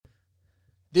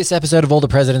This episode of All the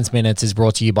President's Minutes is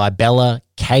brought to you by Bella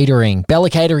Catering.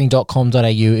 BellaCatering.com.au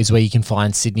is where you can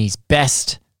find Sydney's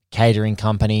best catering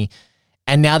company.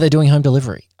 And now they're doing home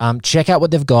delivery. Check out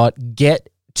what they've got. Get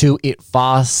to it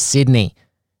fast, Sydney.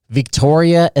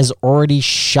 Victoria is already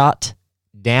shut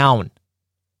down,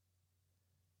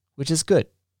 which is good.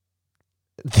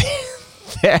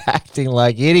 They're acting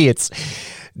like idiots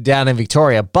down in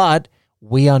Victoria, but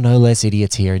we are no less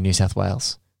idiots here in New South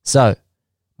Wales. So,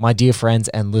 my dear friends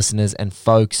and listeners and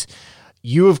folks,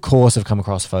 you of course have come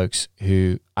across folks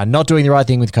who are not doing the right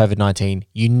thing with COVID-19.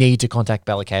 You need to contact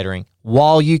Bella Catering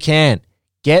while you can.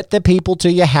 Get the people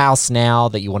to your house now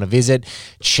that you want to visit.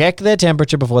 Check their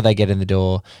temperature before they get in the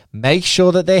door. Make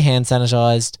sure that they're hand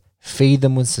sanitized. Feed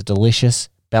them with some delicious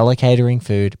Bella Catering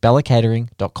food.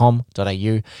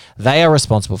 BellaCatering.com.au. They are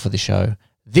responsible for the show.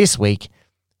 This week,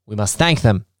 we must thank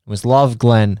them. We must love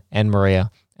Glenn and Maria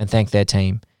and thank their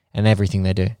team and everything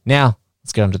they do. Now,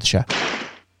 let's get on to the show.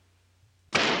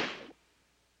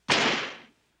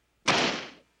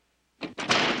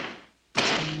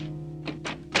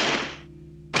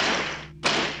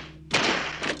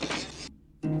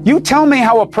 You tell me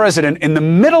how a president in the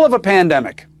middle of a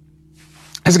pandemic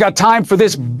has got time for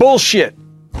this bullshit.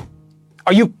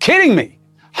 Are you kidding me?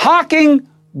 Hawking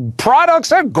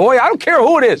products at Goya, I don't care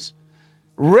who it is.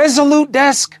 Resolute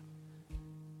desk.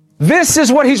 This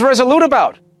is what he's resolute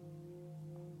about.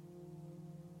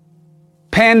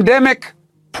 Pandemic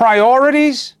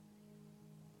priorities.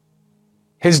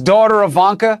 His daughter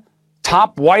Ivanka,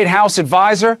 top White House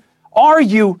advisor. Are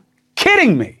you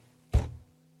kidding me?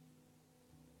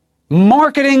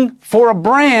 Marketing for a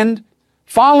brand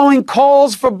following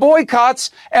calls for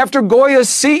boycotts after Goya's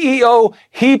CEO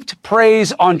heaped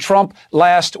praise on Trump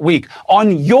last week.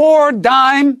 On your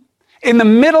dime, in the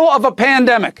middle of a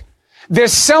pandemic, they're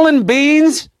selling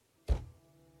beans.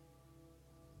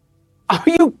 Are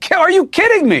you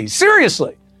kidding me?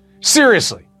 Seriously.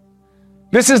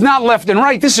 This is not left and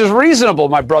right. This is reasonable,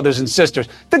 my brothers and sisters.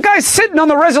 The guy's sitting on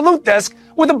the Resolute desk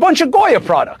with a bunch of Goya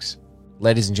products.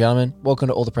 Ladies and gentlemen, welcome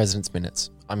to All the President's Minutes.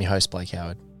 I'm your host, Blake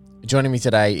Howard. Joining me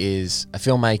today is a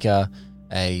filmmaker,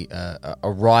 a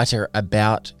writer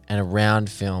about and around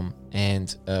film,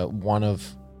 and one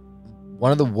of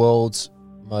the world's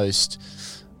most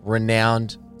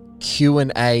renowned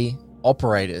Q&A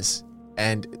operators.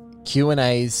 And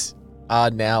Q&As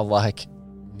are now like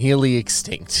nearly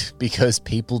extinct because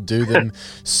people do them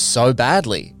so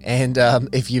badly. And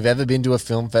if you've ever been to a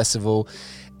film festival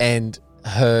and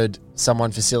heard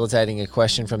someone facilitating a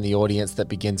question from the audience that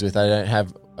begins with, "I don't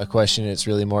have a question, it's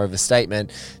really more of a statement,"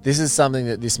 this is something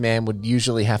that this man would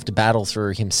usually have to battle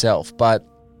through himself. But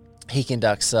he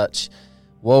conducts such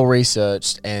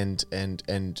well-researched and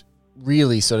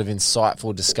really sort of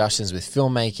insightful discussions with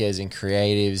filmmakers and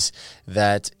creatives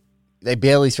that they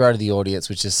barely throw to the audience,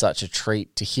 which is such a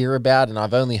treat to hear about. And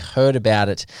I've only heard about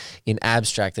it in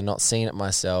abstract and not seen it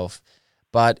myself.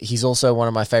 But he's also one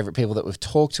of my favorite people that we've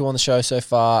talked to on the show so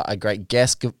far, a great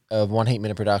guest of One Heat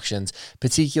Minute Productions,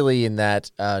 particularly in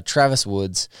that Travis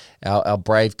Woods, our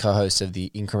brave co-host of the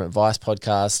Increment Vice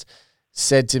podcast,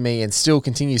 said to me and still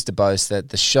continues to boast that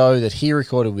the show that he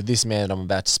recorded with this man that I'm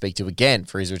about to speak to again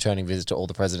for his returning visit to All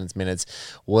the President's Minutes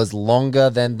was longer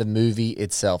than the movie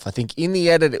itself. I think in the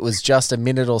edit it was just a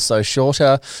minute or so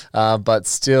shorter, but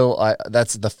still,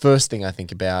 that's the first thing I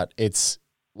think about.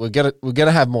 We're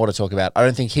gonna have more to talk about. I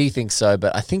don't think he thinks so,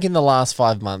 but I think in the last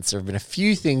 5 months there have been a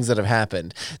few things that have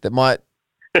happened that might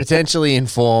potentially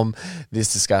inform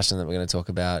this discussion that we're going to talk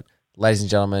about. Ladies and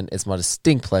gentlemen, it's my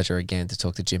distinct pleasure again to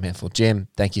talk to Jim Hemphill. Jim,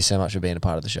 thank you so much for being a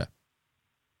part of the show.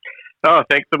 Oh,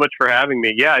 thanks so much for having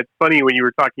me. Yeah, it's funny when you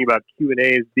were talking about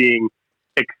Q&As being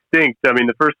extinct. I mean,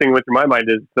 the first thing that went through my mind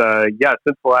is,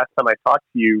 since the last time I talked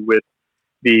to you with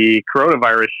the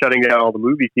coronavirus shutting down all the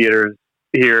movie theaters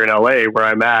here in LA where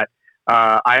I'm at,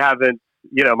 I haven't,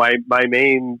 my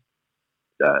main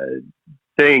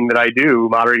thing that I do,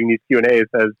 moderating these Q&As,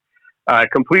 has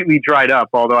completely dried up,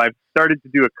 although I've started to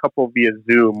do a couple via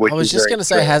Zoom. Which I was is just going to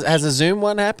say, has a Zoom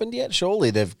one happened yet?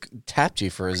 Surely they've tapped you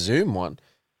for a Zoom one.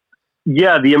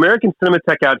 Yeah, the American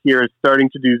Cinematheque out here is starting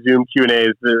to do Zoom Q&As.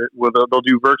 They'll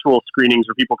do virtual screenings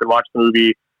where people can watch the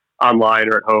movie online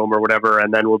or at home or whatever,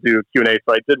 and then we'll do Q&A.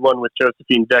 So I did one with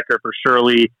Josephine Decker for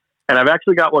Shirley, and I've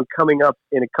actually got one coming up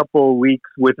in a couple of weeks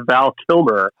with Val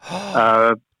Kilmer.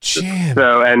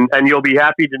 So, and you'll be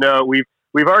happy to know we've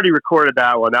already recorded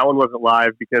that one. That one wasn't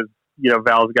live because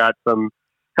Val's got some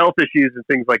health issues and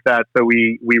things like that. So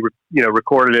we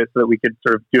recorded it so that we could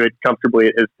sort of do it comfortably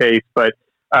at his pace. But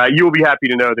you will be happy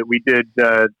to know that we did.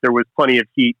 There was plenty of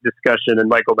Heat discussion and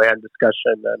Michael Mann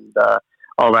discussion and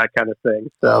all that kind of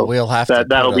thing. So we'll have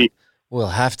We'll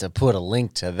have to put a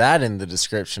link to that in the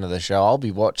description of the show. I'll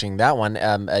be watching that one.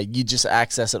 You just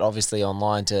access it obviously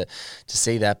online to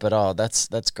see that. But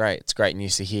that's great. It's great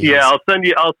news to hear. Yeah, I'll send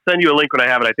you a link when I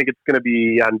have it. I think it's going to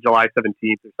be on July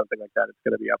 17th or something like that. It's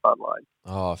going to be up online.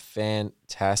 Oh,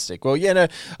 fantastic. Well, yeah, no,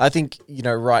 I think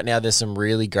right now there's some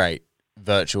really great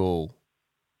virtual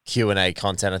Q&A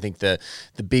content. I think the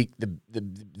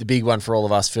big one for all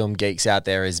of us film geeks out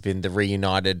there has been the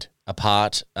Reunited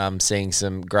Apart. Seeing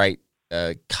some great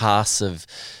casts of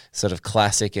sort of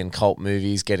classic and cult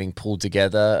movies getting pulled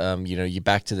together. Your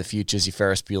Back to the Futures, your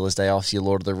Ferris Bueller's Day Off, your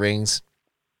Lord of the Rings,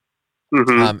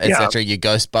 etc., your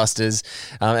Ghostbusters,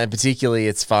 and particularly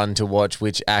it's fun to watch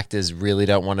which actors really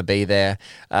don't want to be there.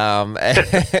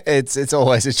 It's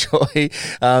always a joy.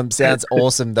 Sounds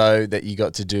awesome though that you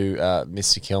got to do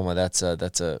Mr. Kilmer. That's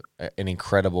an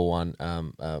incredible one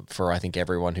for I think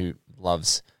everyone who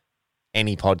loves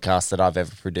any podcast that I've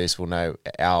ever produced will know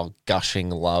our gushing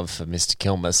love for Mr.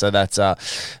 Kilmer. So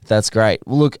that's great.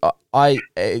 Well, look,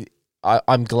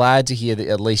 I'm glad to hear that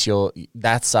at least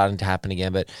that's starting to happen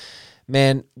again. But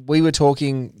man, we were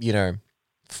talking,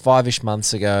 5-ish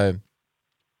months ago.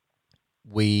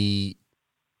 I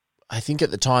think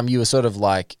at the time you were sort of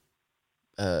like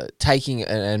taking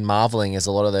and marveling as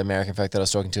a lot of the American folk that I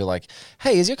was talking to, like,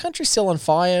 hey, is your country still on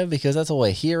fire? Because that's all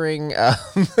we're hearing.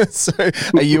 So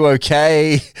are you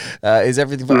okay? Is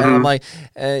everything fine? And I'm like,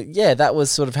 yeah, that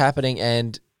was sort of happening.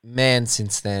 And man,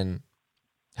 since then,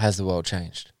 has the world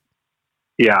changed?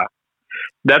 Yeah,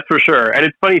 that's for sure. And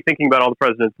it's funny thinking about All the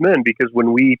President's Men, because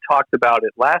when we talked about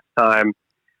it last time,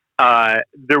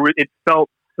 it felt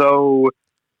so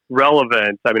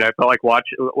relevant. I mean, I felt like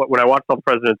when I watched All the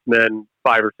President's Men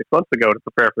 5 or 6 months ago to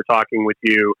prepare for talking with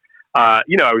you, I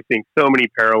was seeing so many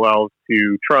parallels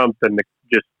to Trump and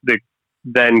the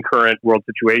then current world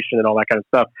situation and all that kind of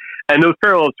stuff. And those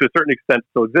parallels to a certain extent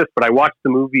still exist. But I watched the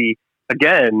movie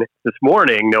again this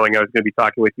morning, knowing I was going to be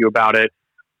talking with you about it.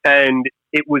 And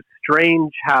it was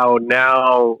strange how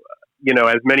now,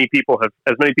 as many people have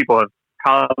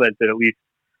commented, at least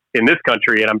in this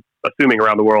country, and I'm assuming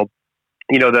around the world,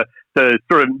 the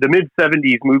sort of the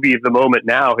mid-'70s movie of the moment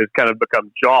now has kind of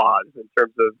become Jaws in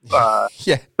terms of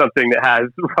something that has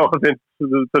relevance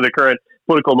to the current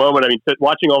political moment. I mean,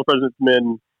 watching All the President's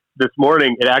Men this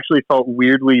morning, it actually felt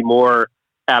weirdly more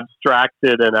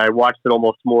abstracted, and I watched it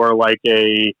almost more like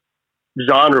a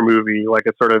genre movie, like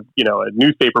a sort of, a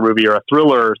newspaper movie or a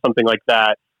thriller or something like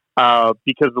that,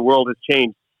 because the world has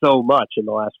changed so much in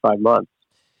the last 5 months.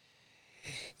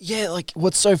 Yeah, like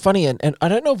what's so funny, and I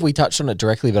don't know if we touched on it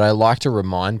directly, but I like to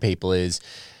remind people is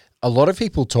a lot of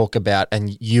people talk about,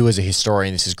 and you as a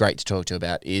historian, this is great to talk to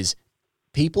about, is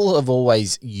people have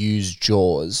always used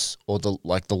Jaws, or the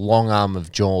long arm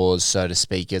of Jaws, so to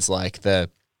speak, as like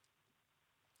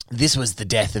this was the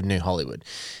death of New Hollywood.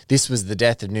 This was the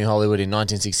death of New Hollywood in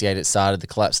 1968. It started the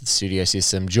collapse of the studio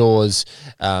system. Jaws,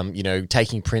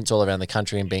 taking prints all around the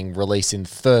country and being released in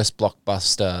first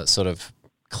blockbuster, sort of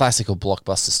classical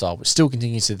blockbuster style, which still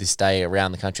continues to this day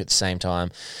around the country at the same time,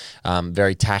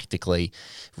 very tactically,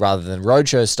 rather than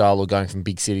roadshow style or going from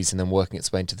big cities and then working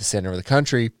its way into the center of the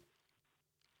country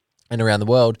and around the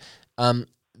world.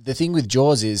 The thing with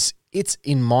Jaws is, it's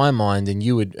in my mind, and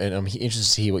I'm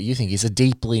interested to hear what you think, is a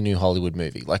deeply New Hollywood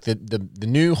movie. Like the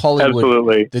New Hollywood,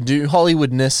 absolutely. The New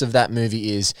Hollywoodness of that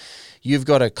movie is, you've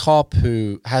got a cop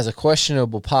who has a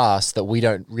questionable past that we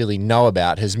don't really know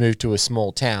about, has moved to a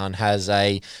small town, has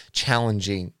a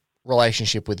challenging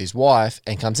relationship with his wife,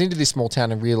 and comes into this small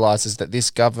town and realizes that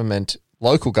this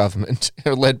local government,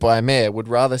 led by a mayor, would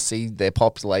rather see their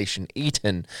population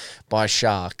eaten by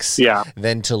sharks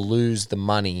than to lose the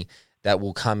money that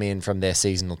will come in from their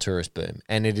seasonal tourist boom.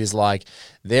 And it is like,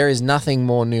 there is nothing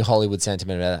more New Hollywood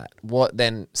sentiment about that. What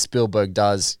then Spielberg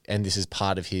does, and this is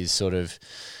part of his sort of,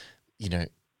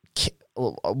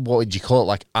 what would you call it,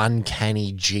 like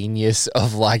uncanny genius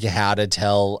of like how to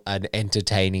tell an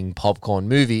entertaining popcorn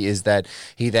movie, is that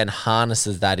he then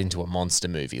harnesses that into a monster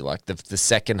movie. Like the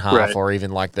second half, right, or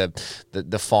even like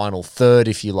the final third,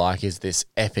 if you like, is this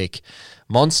epic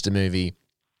monster movie.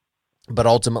 But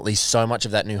ultimately, so much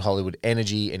of that New Hollywood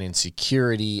energy and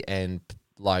insecurity and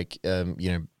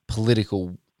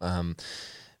political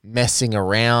messing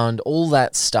around, all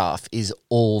that stuff is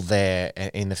all there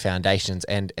in the foundations.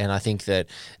 And I think that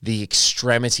the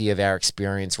extremity of our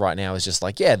experience right now is just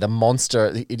like, the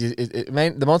monster.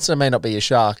 The monster may not be a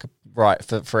shark, right,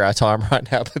 for our time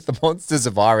right now, but the monster's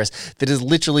a virus that is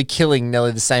literally killing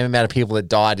nearly the same amount of people that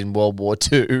died in World War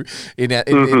II in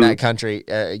that country,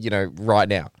 right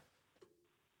now.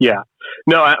 Yeah.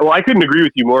 No, I couldn't agree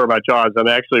with you more about Jaws. I'm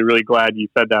actually really glad you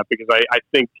said that, because I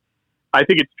think I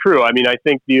think it's true. I mean, I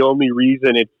think the only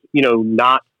reason it's,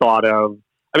 not thought of,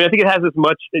 I mean, I think it has as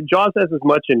much, Jaws has as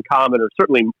much in common, or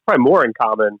certainly probably more in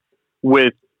common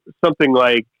with something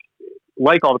like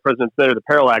All the President's Men or the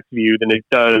Parallax View than it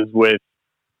does with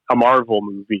a Marvel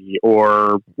movie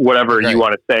or whatever you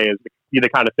want to say is the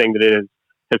kind of thing that it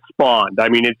has spawned. I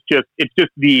mean, it's just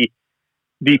the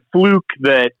fluke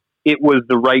that it was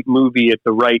the right movie at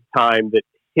the right time that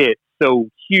hit so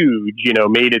huge,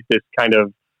 made it this kind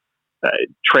of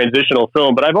transitional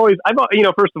film. But I've always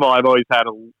first of all, I've always had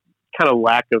a kind of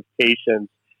lack of patience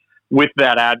with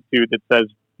that attitude that says,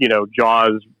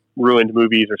 Jaws ruined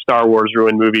movies or Star Wars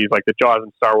ruined movies, like the Jaws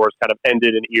and Star Wars kind of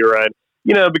ended an era. And,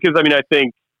 because I mean, I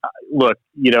think, look,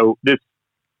 this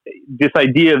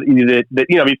idea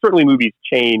that certainly movies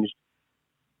changed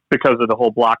because of the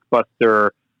whole blockbuster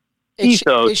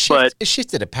ethos, but it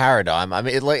shifted a paradigm. I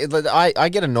mean, I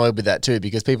get annoyed with that too,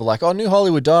 because people are like, oh, New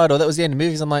Hollywood died, or that was the end of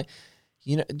movies. I'm like,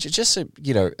 just so,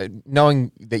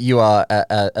 knowing that you are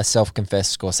a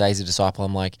self-confessed Scorsese disciple,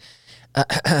 I'm like,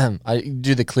 I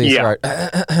do the clear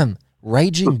throat.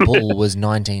 Raging Bull was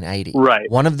 1980. Right.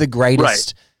 One of the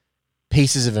greatest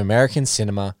pieces of American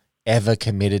cinema ever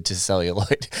committed to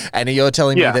celluloid. And you're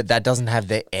telling me that doesn't have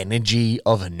the energy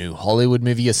of a New Hollywood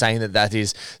movie? You're saying that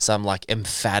is some like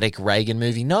emphatic Reagan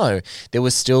movie? No, there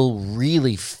was still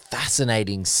really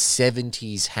fascinating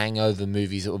 70s hangover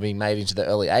movies that were being made into the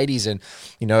early 80s. And,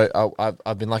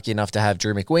 I've been lucky enough to have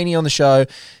Drew McWeeny on the show.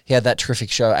 He had that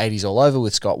terrific show 80s All Over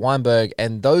with Scott Weinberg.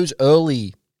 And those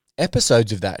early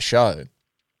episodes of that show,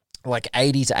 like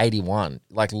 80 to 81,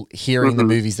 like hearing the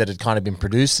movies that had kind of been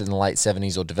produced in the late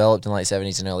 70s or developed in the late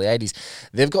 70s and early 80s,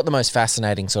 they've got the most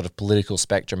fascinating sort of political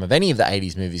spectrum of any of the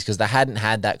 80s movies, because they hadn't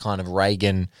had that kind of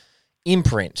Reagan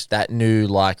imprint, that new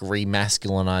like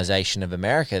remasculinization of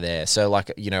America there. So like,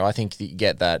 I think that you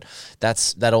get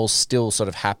that all still sort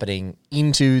of happening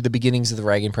into the beginnings of the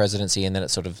Reagan presidency, and then it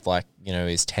sort of like,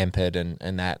 is tempered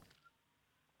and that,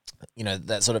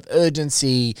 that sort of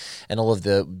urgency and all of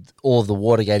the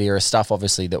Watergate era stuff,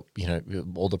 obviously, that,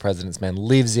 All the President's Men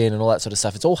lives in and all that sort of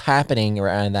stuff. It's all happening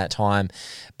around that time.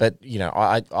 But,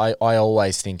 I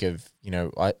always think of,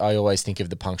 I always think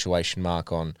of the punctuation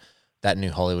mark on that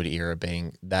New Hollywood era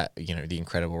being that, the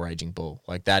incredible Raging Bull.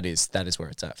 Like that is where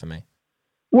it's at for me.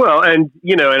 Well, and,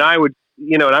 and I would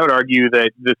argue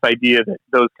that this idea that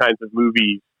those kinds of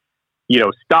movies,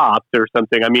 stopped or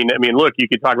something. I mean, look, you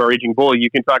can talk about Raging Bull.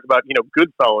 You can talk about,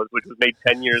 Goodfellas, which was made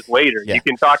 10 years later. Yeah. You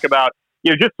can talk about,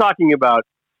 just talking about,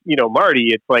 Marty,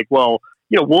 it's like, well,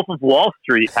 Wolf of Wall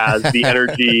Street has the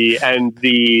energy and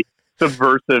the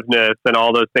subversiveness and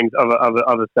all those things of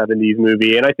a 70s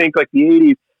movie. And I think like the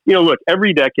 80s, look,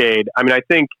 every decade, I mean, I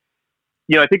think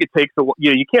it takes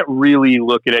you can't really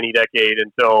look at any decade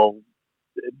until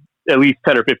at least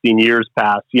 10 or 15 years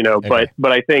pass, okay.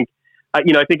 But I think, I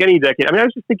think any decade. I mean, I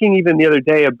was just thinking even the other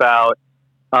day about,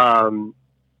 I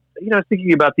was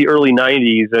thinking about the early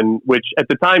 90s, and which at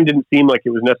the time didn't seem like it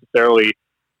was necessarily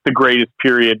the greatest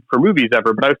period for movies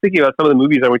ever. But I was thinking about some of the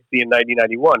movies I went to see in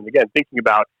 1991. Again, thinking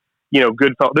about,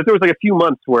 Goodfellas. There was like a few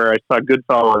months where I saw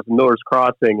Goodfellas and Miller's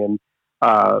Crossing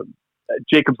and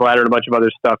Jacob's Ladder and a bunch of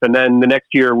other stuff. And then the next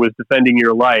year was Defending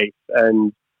Your Life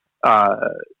and,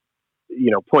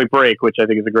 Point Break, which I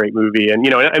think is a great movie. And,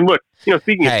 and look,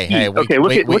 speaking of Heat,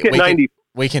 look at 90.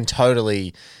 We can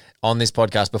totally, on this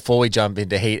podcast, before we jump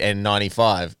into Heat and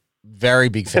 95, very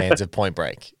big fans of Point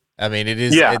Break. I mean, it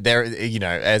is there,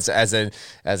 as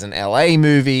an LA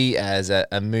movie, as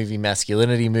a movie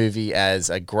masculinity movie, as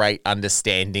a great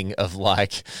understanding of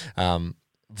like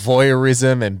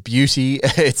voyeurism and beauty.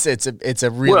 It's a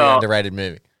really underrated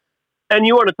movie. And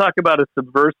you want to talk about a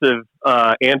subversive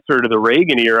answer to the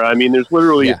Reagan era. I mean, there's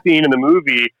literally a scene in the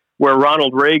movie where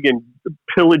Ronald Reagan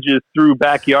pillages through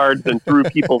backyards and through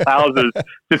people's houses,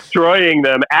 destroying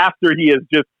them after he has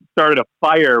just started a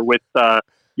fire with, a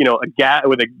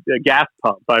gas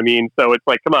pump. I mean, so it's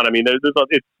like, come on. I mean,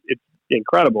 it's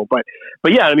incredible. But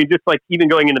yeah, I mean, just like even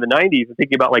going into the 90s and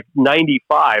thinking about like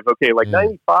 95. Okay, like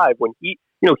 95 when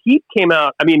Heat came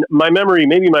out. I mean,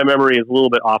 maybe my memory is a little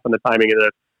bit off on the timing of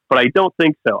this, but I don't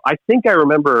think so. I think I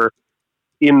remember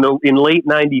in late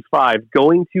 95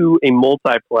 going to a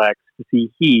multiplex to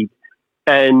see Heat,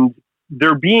 and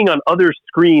there being on other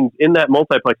screens in that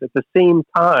multiplex at the same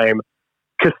time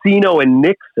Casino and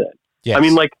Nixon. Yes. I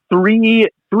mean, like three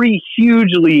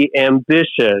hugely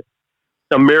ambitious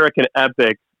American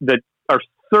epics that are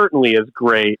certainly as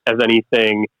great as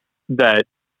anything that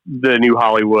the New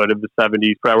Hollywood of the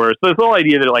 70s were. So this whole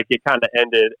idea that like it kind of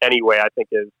ended anyway, I think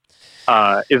is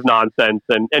nonsense.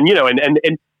 And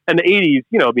the 80s,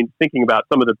 I mean, thinking about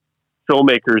some of the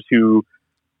filmmakers who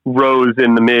rose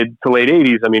in the mid to late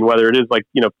 80s. I mean, whether it is like,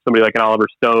 somebody like an Oliver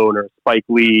Stone or Spike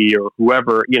Lee or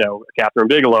whoever, Catherine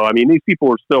Bigelow. I mean, these people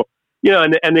were still,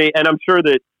 and I'm sure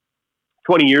that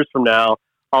 20 years from now,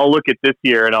 I'll look at this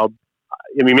year and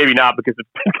maybe not, because it's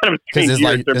been kind of a strange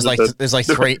year. There's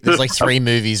like three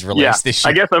movies released this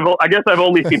year. I guess I've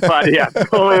only seen five. Yeah,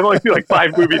 I've only seen like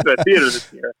 5 movies at the theater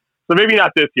this year. So maybe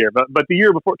not this year, but the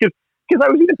year before. Because I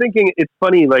was even thinking, it's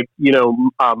funny, like,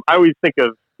 I always think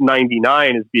of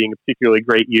 99 as being a particularly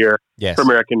great year for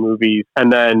American movies,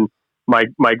 and then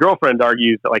my girlfriend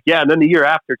argues that, like, and then the year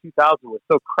after, 2000, was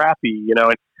so crappy,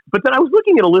 but then I was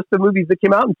looking at a list of movies that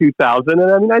came out in 2000,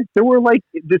 and I mean, there were like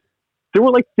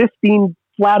 15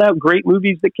 flat out great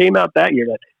movies that came out that year.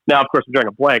 Now, of course, I'm drawing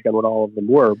a blank on what all of them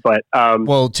were, but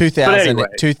 2000, anyway.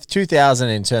 2000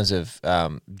 in terms of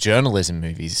journalism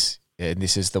movies, and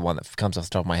this is the one that comes off the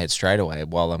top of my head straight away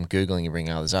while I'm Googling and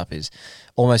bringing others up, is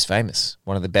Almost Famous,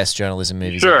 one of the best journalism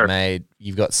movies ever made.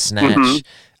 You've got Snatch. Mm-hmm.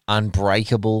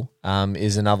 Unbreakable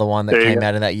is another one that came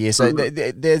out in that year. So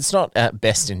it's not at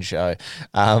best in show.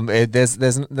 They're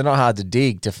not hard to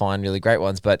dig to find really great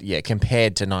ones. But yeah,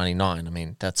 compared to 99, I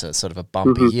mean, that's a sort of a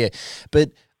bumpy year.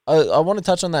 But I want to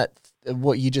touch on that,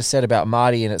 what you just said about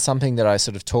Marty, and it's something that I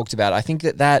sort of talked about. I think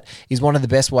that is one of the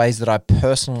best ways that I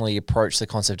personally approach the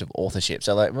concept of authorship.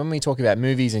 So like when we talk about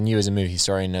movies, and you as a movie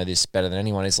historian know this better than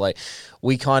anyone, is like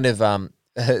we kind of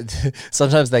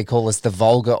sometimes they call us the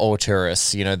vulgar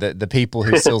auteurists, the people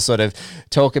who still sort of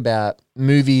talk about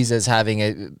movies as having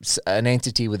an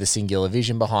entity with a singular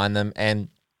vision behind them. And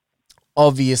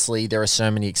obviously there are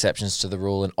so many exceptions to the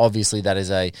rule, and obviously that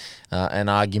is an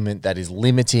argument that is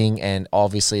limiting, and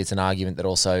obviously it's an argument that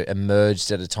also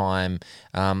emerged at a time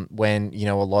when,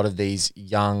 a lot of these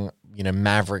young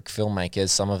maverick filmmakers,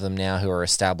 some of them now who are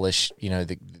established,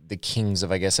 the kings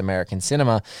of, I guess, American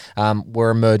cinema,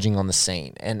 were emerging on the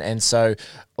scene. And so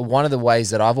one of the ways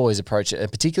that I've always approached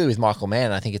it, particularly with Michael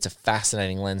Mann, I think it's a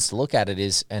fascinating lens to look at it,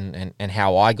 is, and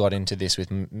how I got into this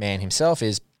with Mann himself,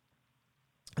 is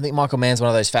I think Michael Mann's one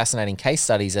of those fascinating case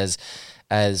studies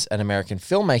as an American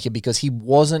filmmaker, because he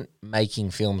wasn't making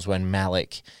films when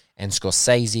Malick and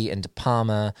Scorsese and De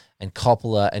Palma and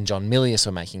Coppola and John Milius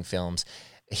were making films.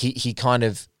 He kind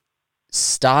of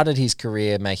started his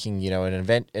career making,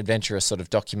 an adventurous sort of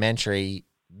documentary,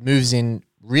 moves in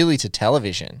really to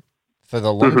television for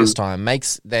the longest time,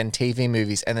 makes then TV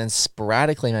movies, and then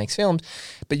sporadically makes films.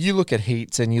 But you look at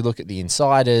Heats and you look at The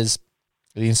Insiders.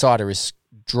 The Insider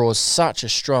draws such a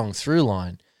strong through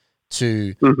line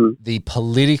to the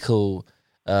political,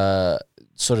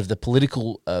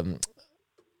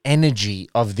 energy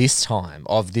of this time,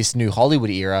 of this new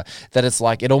Hollywood era, that it's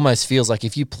like, it almost feels like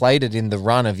if you played it in the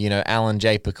run of, Alan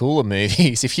J. Pakula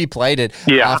movies, if you played it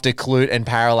after Clute and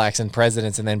Parallax and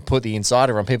Presidents and then put The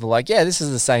Insider on, people are like, yeah, this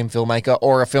is the same filmmaker,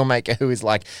 or a filmmaker who is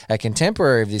like a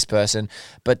contemporary of this person,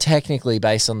 but technically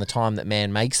based on the time that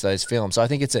Mann makes those films. So I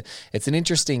think it's an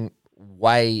interesting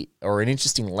way, or an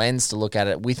interesting lens to look at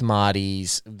it with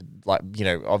Marty's, like,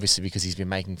 obviously because he's been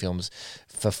making films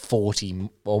for 40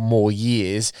 or more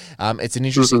years. It's an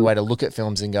interesting way to look at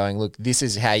films and going, look, this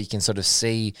is how you can sort of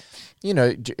see,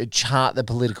 chart the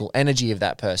political energy of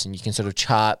that person. You can sort of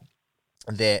chart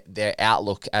their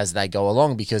outlook as they go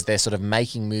along, because they're sort of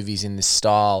making movies in this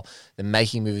style, they're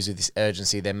making movies with this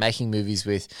urgency, they're making movies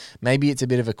with, maybe it's a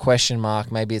bit of a question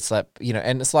mark, maybe it's like,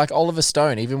 and it's like Oliver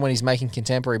Stone, even when he's making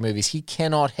contemporary movies, he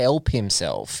cannot help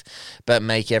himself but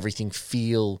make everything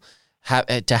feel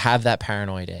to have that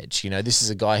paranoid edge. This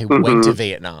is a guy who went to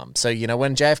Vietnam. So,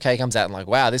 when JFK comes out and like,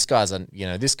 wow, this guy's a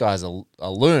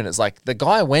loon. It's like, the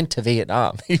guy went to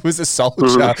Vietnam. He was a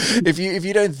soldier. If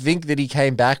you don't think that he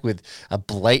came back with a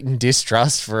blatant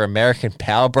distrust for American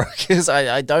power brokers,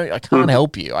 I can't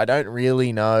help you. I don't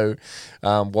really know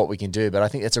what we can do, but I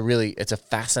think it's a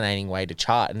fascinating way to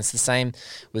chart. And it's the same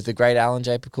with the great Alan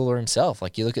J. Pakula himself.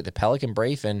 Like, you look at the Pelican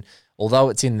Brief, and although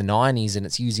it's in the 90s and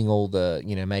it's using all the,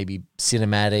 maybe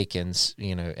cinematic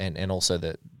and also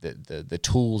the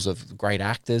tools of great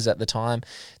actors at the time,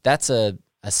 that's a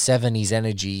 70s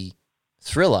energy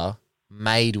thriller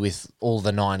made with all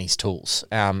the 90s tools.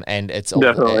 And it's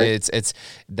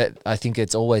that, I think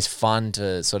it's always fun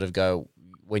to sort of go,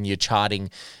 when you're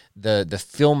charting the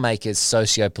filmmaker's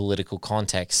socio-political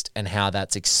context and how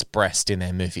that's expressed in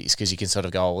their movies, because you can sort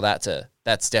of go, well,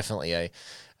 that's definitely a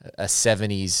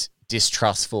 70s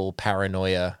distrustful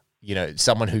paranoia,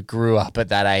 someone who grew up at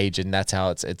that age, and that's how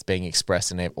it's being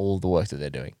expressed in all the work that they're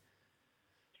doing.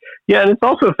 Yeah, and it's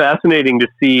also fascinating to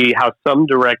see how some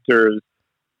directors,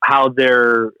 how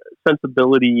their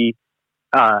sensibility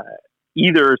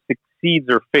either succeeds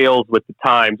or fails with the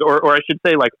times, or I should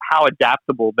say, like, how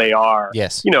adaptable they are.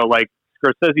 Yes. Like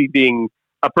Scorsese being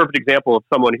a perfect example of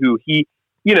someone who he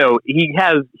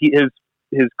has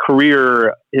his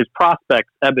career, his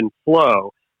prospects ebb and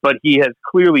flow, but he has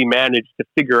clearly managed to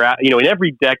figure out, in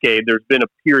every decade, there's been a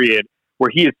period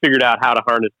where he has figured out how to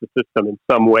harness the system in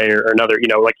some way or another.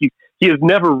 Like he has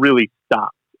never really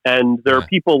stopped. And there are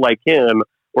people like him,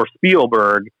 or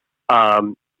Spielberg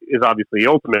is obviously the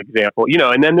ultimate example,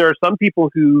 and then there are some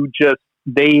people who just,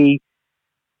 they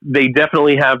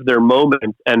definitely have their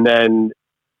moments, and then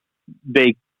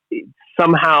they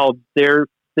somehow their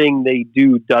thing they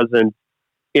do doesn't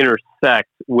intersect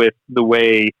with the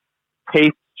way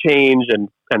tastes change and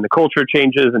the culture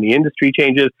changes and the industry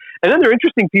changes. And then there are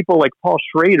interesting people like Paul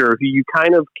Schrader, who you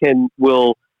kind of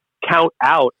will count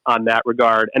out on that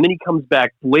regard, and then he comes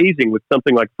back blazing with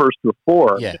something like First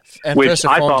Reformed, which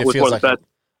I thought was one of the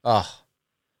best.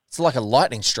 It's like a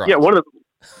lightning strike. Yeah, and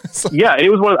it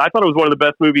was I thought it was one of the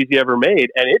best movies he ever made,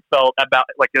 and it felt about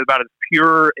as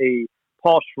pure a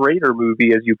Paul Schrader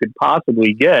movie as you could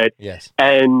possibly get. Yes,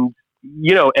 and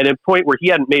at a point where he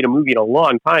hadn't made a movie in a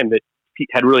long time that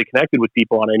had really connected with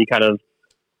people on any kind of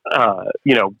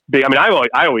big. I mean, I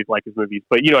always like his movies,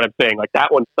 but you know what I'm saying. Like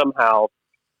that one somehow.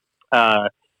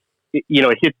 It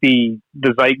hit the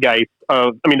zeitgeist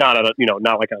of, I mean, not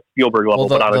like a Spielberg level,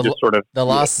 but on a just sort of... The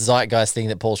last zeitgeist thing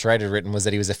that Paul Schrader had written was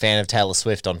that he was a fan of Taylor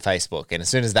Swift on Facebook. And as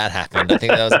soon as that happened, I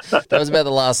think that was about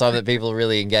the last time that people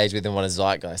really engaged with him on a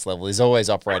zeitgeist level. He's always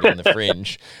operating on the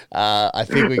fringe. I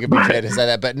think we could be fair to say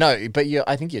that. But no,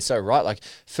 I think you're so right. Like,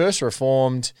 First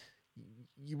Reformed,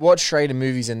 you watch Schrader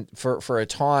movies, and for a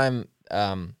time,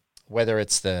 whether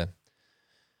it's the...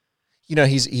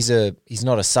 he's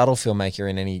not a subtle filmmaker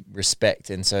in any respect,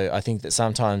 and so I think that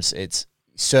sometimes it's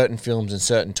certain films and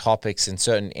certain topics and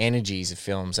certain energies of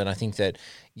films, and I think that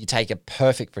you take a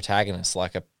perfect protagonist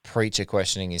like a preacher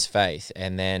questioning his faith,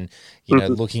 and then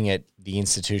looking at the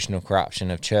institutional corruption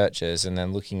of churches, and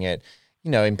then looking at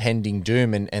impending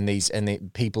doom and the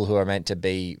people who are meant to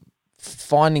be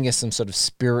finding us some sort of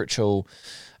spiritual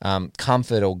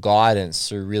comfort or guidance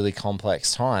through really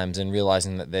complex times, and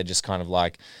realizing that they're just kind of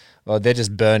like, well, they're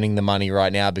just burning the money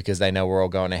right now because they know we're all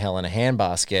going to hell in a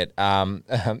handbasket. I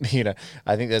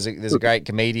think there's a great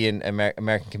comedian,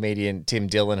 American comedian, Tim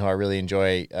Dillon, who I really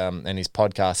enjoy, and his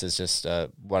podcast is just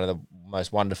one of the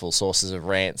most wonderful sources of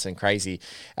rants and crazy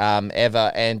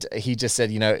ever. And he just said,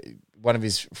 one of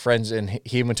his friends and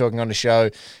him were talking on the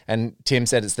show, and Tim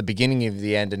said it's the beginning of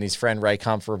the end, and his friend Ray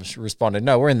Comfort responded,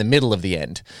 no, we're in the middle of the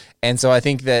end. And so I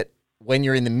think that when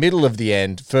you're in the middle of the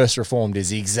end, First Reformed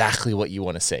is exactly what you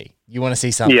want to see. You want to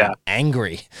see something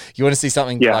angry. You want to see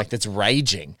something like that's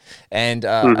raging, and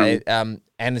and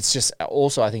it's just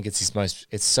also, I think it's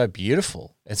it's so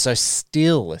beautiful. It's so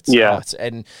still. It's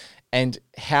and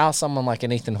how someone like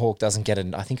an Ethan Hawke doesn't get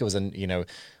I think it was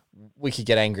we could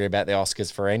get angry about the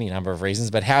Oscars for any number of reasons,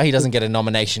 but how he doesn't get a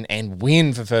nomination and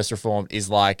win for First Reformed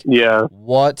is like,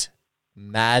 what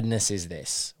madness is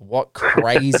this? What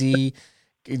crazy.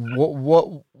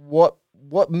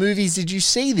 What movies did you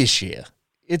see this year?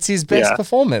 It's his best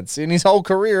performance in his whole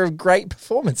career of great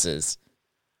performances.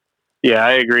 Yeah,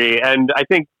 I agree, and I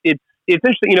think it's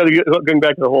interesting. Going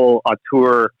back to the whole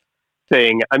auteur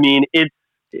thing. I mean, it's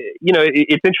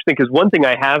interesting because one thing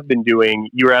I have been doing.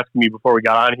 You were asking me before we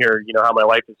got on here, how my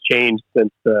life has changed since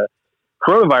the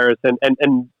coronavirus,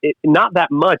 and not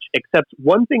that much, except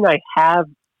one thing I have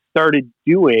started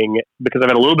doing because I've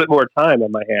had a little bit more time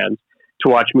on my hands to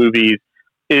watch movies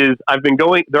is I've been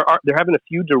going, there have been a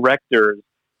few directors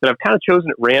that I've kind of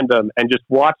chosen at random and just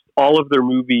watched all of their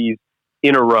movies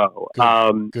in a row.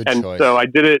 Good and choice. so I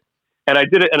did it, and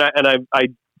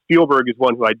Spielberg is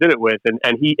one who I did it with. And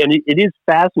it is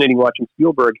fascinating watching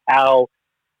Spielberg, how,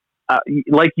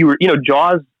 like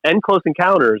Jaws and Close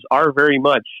Encounters are very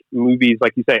much movies,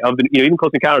 like you say, of the, even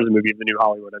Close Encounters is a movie of the new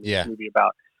Hollywood. And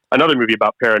another movie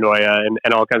about paranoia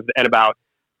and all kinds of, and about,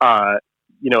 and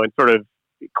sort of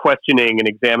questioning and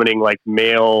examining like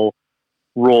male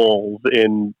roles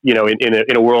in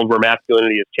a world where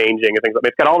masculinity is changing and things like that.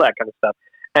 It's got all that kind of stuff.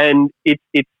 And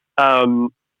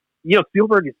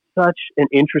Spielberg is such an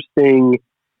interesting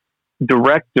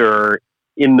director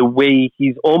in the way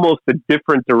he's almost a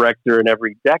different director in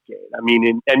every decade. I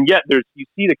mean, and yet you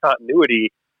see the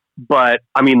continuity, but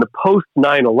I mean, the post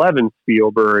 9/11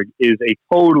 Spielberg is a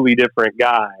totally different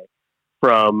guy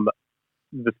from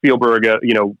the Spielberg, of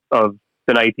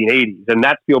the 1980s, and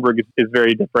that Spielberg is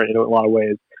very different in a lot of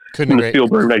ways from the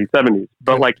Spielberg 1970s.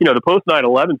 But the post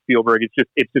 9/11 Spielberg, it's just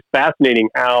fascinating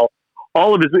how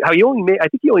all of he only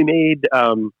made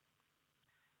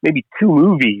maybe 2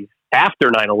 movies after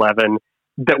 9/11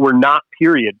 that were not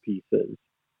period pieces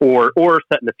or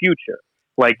set in the future.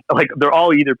 Like they're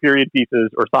all either period pieces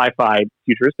or sci-fi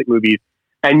futuristic movies,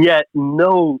 and yet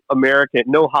no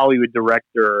Hollywood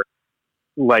director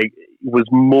like was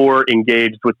more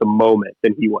engaged with the moment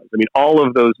than he was. I mean, all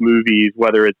of those movies,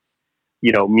 whether it's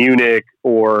Munich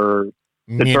or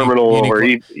The Terminal,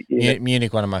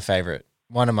 Munich, one of my favorites.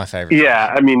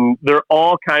 Yeah, I mean, they're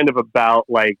all kind of about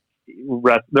like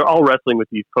they're all wrestling with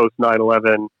these post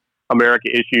 9/11 America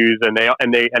issues, and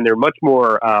they're much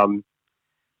more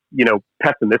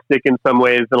pessimistic in some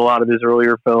ways than a lot of his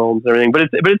earlier films and everything. But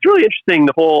it's really interesting,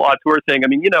 the whole auteur thing. I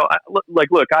mean,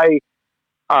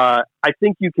 I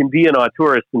think you can be an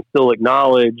auteurist and still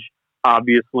acknowledge,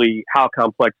 obviously, how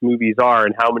complex movies are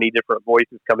and how many different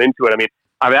voices come into it. I mean,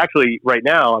 right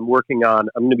now, I'm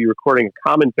going to be recording a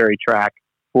commentary track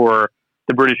for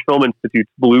the British Film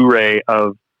Institute's Blu-ray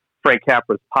of Frank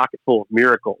Capra's Pocket Full of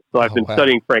Miracles. So I've been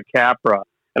studying Frank Capra,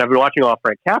 and I've been watching all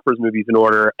Frank Capra's movies in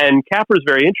order. And Capra's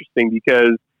very interesting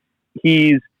because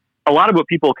a lot of what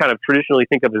people kind of traditionally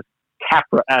think of as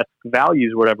Capra-esque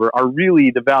values or whatever are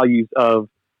really the values of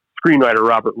screenwriter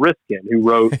Robert Riskin, who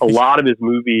wrote a lot of his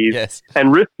movies. Yes.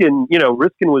 And Riskin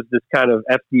was this kind of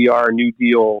FDR New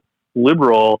Deal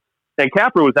liberal, and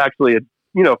Capra was actually a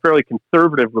fairly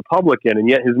conservative Republican, and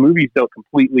yet his movies don't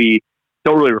really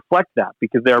reflect that,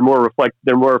 because they're more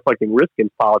reflecting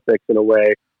Riskin's politics in a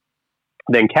way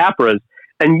than Capra's.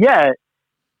 And yet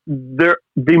the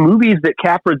movies that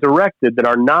Capra directed that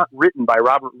are not written by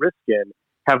Robert Riskin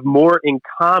have more in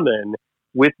common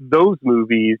with those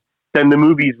movies than the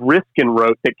movies Riskin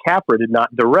wrote that Capra did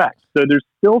not direct. So there's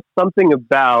still something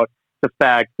about the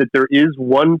fact that there is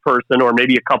one person, or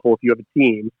maybe a couple if you have a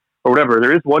team or whatever,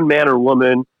 there is one man or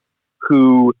woman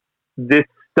who is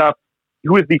the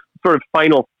sort of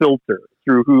final filter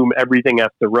through whom everything has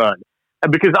to run.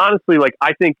 And because honestly, like,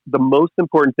 I think the most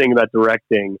important thing about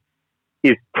directing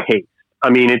is taste. I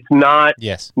mean, it's not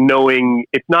knowing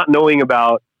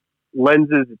about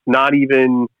lenses. It's not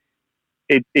even,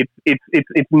 it is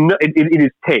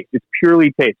taste. It's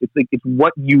purely taste. It's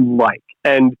what you like.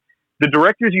 And the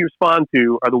directors you respond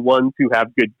to are the ones who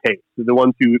have good taste. They're the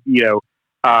ones who,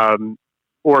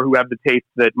 or who have the taste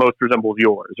that most resembles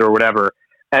yours or whatever.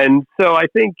 And so I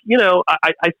think,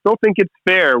 I still think it's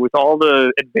fair, with all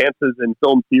the advances in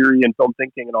film theory and film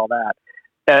thinking and all that,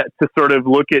 to sort of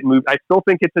look at movies. I still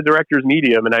think it's a director's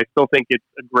medium, and I still think it's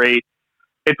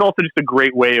also just a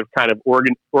great way of kind of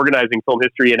organizing film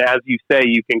history. And as you say,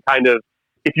 you can kind of,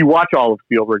 if you watch all of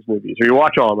Spielberg's movies, or you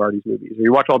watch all of Marty's movies, or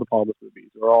you watch all De Palma's movies,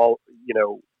 or all,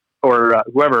 or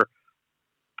whoever,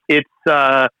 it's,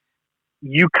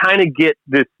 you kind of get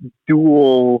this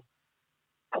dual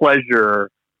pleasure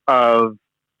of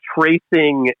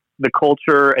tracing the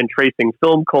culture and tracing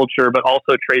film culture, but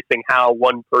also tracing how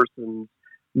one person's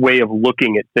way of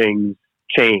looking at things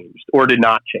changed or did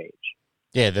not change.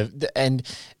 Yeah, the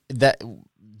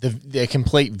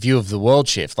complete view of the world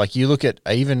shift. Like, you look at,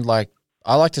 even like,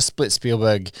 I like to split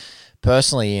Spielberg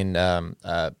personally in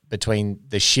between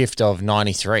the shift of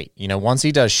 93. Once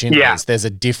he does Schindler's, there's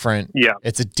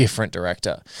it's a different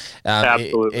director.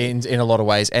 Absolutely. In a lot of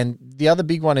ways. And the other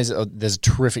big one is, there's a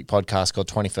terrific podcast called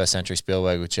 21st Century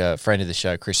Spielberg, which a friend of the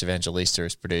show, Chris Evangelista,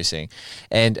 is producing.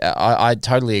 And I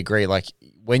totally agree. Like,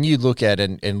 when you look at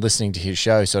and listening to his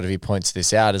show, sort of, he points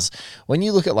this out, is when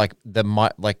you look at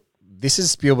this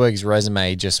is Spielberg's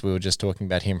resume. We were just talking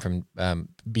about him from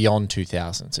beyond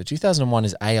 2000. So 2001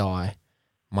 is AI,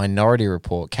 Minority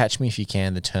Report, Catch Me If You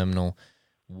Can, The Terminal,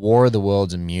 War of the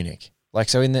Worlds, and Munich. Like,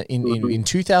 so in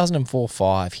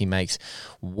 2004-5, he makes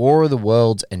War of the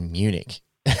Worlds and Munich.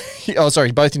 Both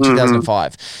in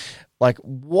 2005. Like,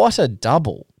 what a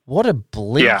double! What a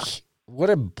bleak!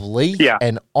 What a bleak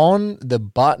and on the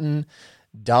button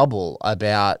double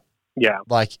about. Yeah,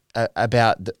 like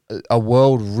about a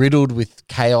world riddled with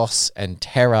chaos and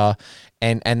terror,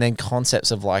 and then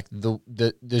concepts of like the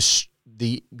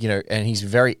and he's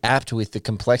very apt with the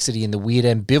complexity and the weird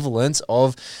ambivalence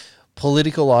of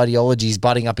political ideologies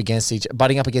butting up against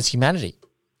humanity,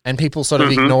 and people sort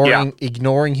of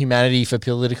ignoring humanity for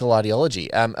political ideology,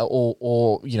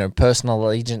 or personal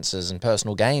allegiances and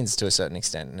personal gains to a certain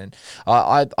extent. And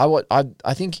I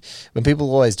think when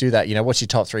people always do that, what's your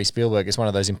top three Spielberg? It's one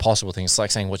of those impossible things. It's like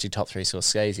saying what's your top three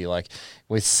Scorsese. Like,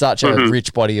 with such a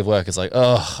rich body of work, it's like,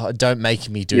 oh, don't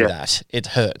make me do that. It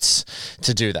hurts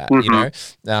to do that.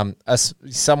 As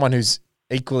someone who's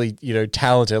equally,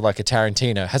 talented like a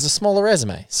Tarantino, has a smaller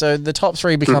resume. So the top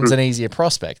three becomes an easier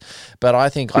prospect. But I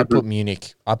think I put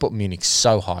Munich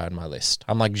so high on my list.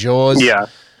 I'm like Jaws. Yeah.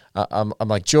 I'm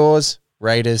like Jaws,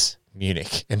 Raiders,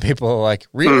 Munich. And people are like,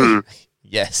 really?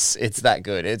 Yes, it's that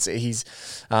good.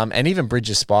 And even Bridge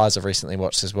of Spies I've recently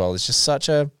watched as well. It's just such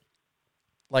a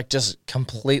like just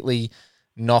completely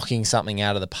knocking something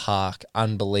out of the park,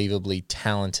 unbelievably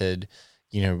talented,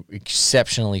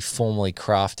 exceptionally formally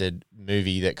crafted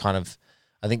movie that kind of,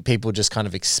 I think people just kind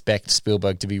of expect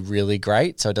Spielberg to be really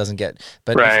great, so it doesn't get.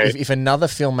 But if another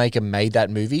filmmaker made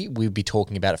that movie, we'd be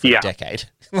talking about it for a decade.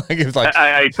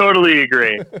 I totally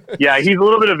agree. Yeah, he's a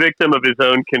little bit a victim of his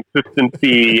own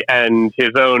consistency and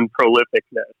his own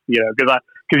prolificness. And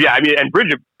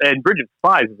Bridge of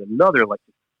Spies is another like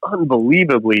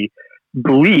unbelievably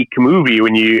bleak movie.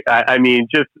 When it's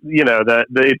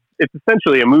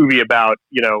essentially a movie about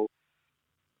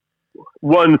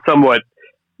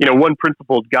one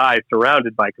principled guy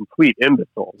surrounded by complete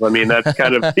imbeciles. I mean, that's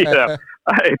kind of, it's a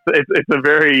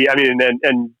very, that's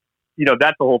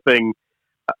the whole thing.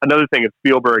 Another thing of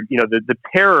Spielberg, the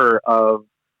terror of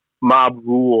mob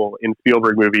rule in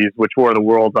Spielberg movies, which War of the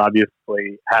Worlds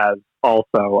obviously has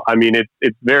also. I mean,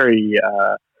 it's very,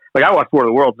 I watched War of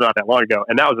the Worlds not that long ago,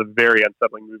 and that was a very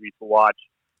unsettling movie to watch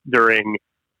during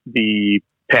the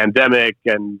pandemic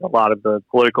and a lot of the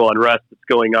political unrest that's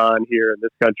going on here in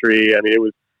this country. I mean,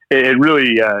 it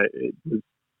really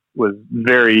was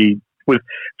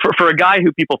for a guy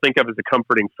who people think of as a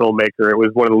comforting filmmaker. It was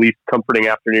one of the least comforting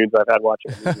afternoons I've had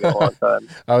watching a movie in a long time.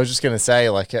 I was just going to say,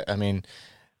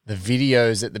 the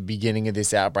videos at the beginning of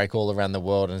this outbreak all around the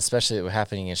world, and especially that were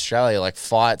happening in Australia, like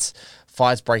fights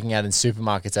breaking out in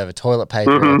supermarkets over toilet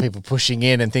paper, or people pushing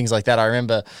in and things like that. I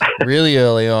remember really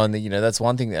early on that, that's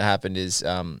one thing that happened is,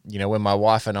 when my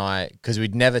wife and I, because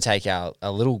we'd never take our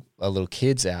little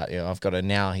kids out, I've got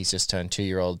he's just turned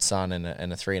 2-year-old son and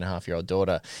a 3.5-year-old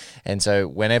daughter. And so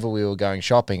whenever we were going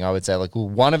shopping, I would say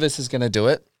one of us is going to do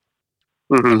it.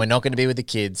 And we're not going to be with the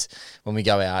kids when we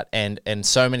go out. And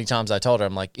so many times I told her,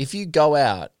 I'm like, if you go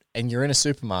out and you're in a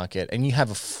supermarket and you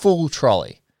have a full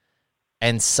trolley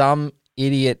and some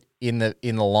idiot in the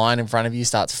line in front of you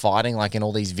starts fighting, like in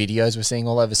all these videos we're seeing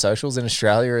all over socials in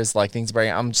Australia, is like things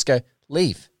breaking out, I'm just go,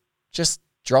 leave. Just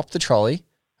drop the trolley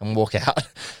and walk out.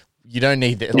 You don't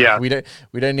need that.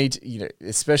 We don't need to,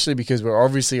 especially because we're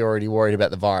obviously already worried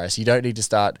about the virus. You don't need to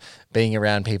start being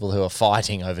around people who are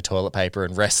fighting over toilet paper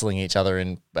and wrestling each other,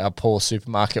 and our poor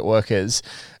supermarket workers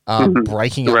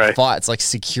breaking up fights like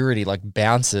security, like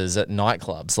bouncers at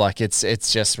nightclubs. Like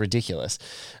it's just ridiculous.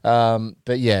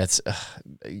 But yeah, it's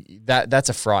that's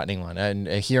a frightening one. And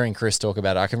hearing Chris talk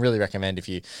about it, I can really recommend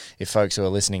if folks who are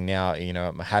listening now,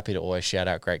 I'm happy to always shout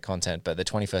out great content, but the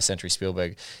 21st Century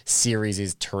Spielberg series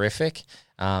is terrific.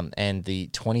 And the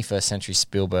 21st Century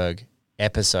Spielberg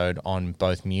episode on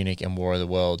both Munich and War of the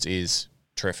Worlds is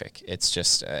terrific. It's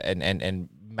just and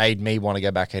made me want to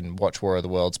go back and watch War of the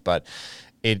Worlds, but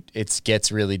it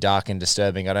gets really dark and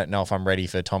disturbing. I don't know if I'm ready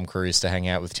for Tom Cruise to hang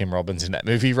out with Tim Robbins in that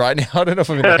movie right now. I don't know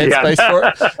if I'm in the headspace for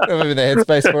it. I don't know if I'm in the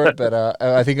headspace for it, but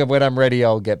I think when I'm ready,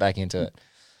 I'll get back into it.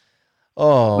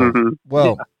 I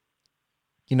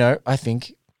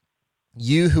think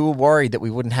you who were worried that we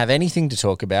wouldn't have anything to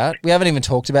talk about, we haven't even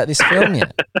talked about this film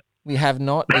yet. We have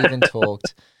not even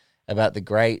talked about the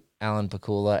great Alan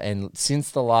Pakula. And since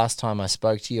the last time I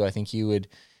spoke to you, I think you would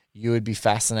be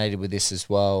fascinated with this as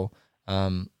well.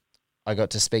 I got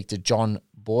to speak to John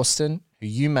Borston, who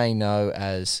you may know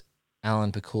as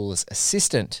Alan Pakula's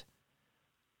assistant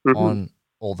on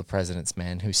All the President's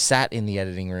Men, who sat in the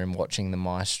editing room watching the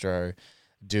maestro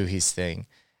do his thing.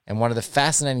 And one of the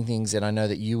fascinating things, and I know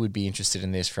that you would be interested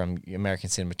in this from American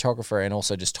Cinematographer and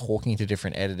also just talking to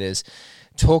different editors,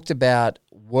 talked about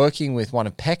working with one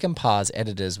of Peckinpah's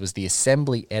editors, was the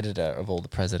assembly editor of All the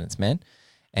President's Men.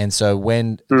 And so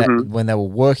when they were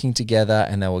working together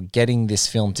and they were getting this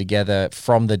film together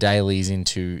from the dailies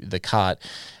into the cut,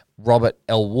 Robert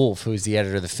L. Wolfe, who is the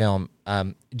editor of the film,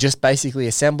 just basically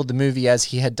assembled the movie as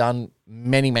he had done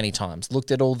many, many times,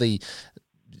 looked at all the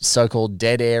so-called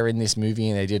dead air in this movie,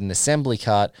 and they did an assembly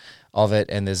cut of it.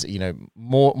 And there's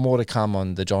more to come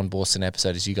on the John Borston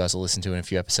episode, as you guys will listen to in a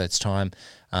few episodes' time.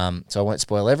 So I won't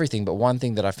spoil everything, but one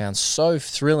thing that I found so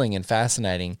thrilling and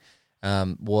fascinating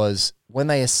was when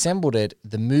they assembled it,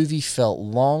 the movie felt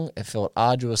long, it felt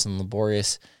arduous and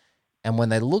laborious. And when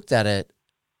they looked at it,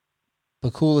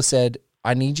 Pakula said,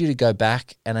 I need you to go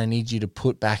back and I need you to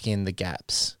put back in the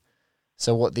gaps.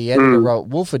 So what the editor wrote,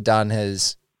 Wolfe had done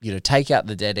has, take out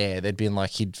the dead air. There'd been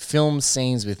he'd filmed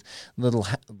scenes with little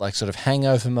sort of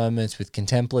hangover moments, with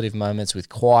contemplative moments, with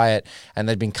quiet, and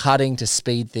they'd been cutting to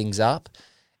speed things up.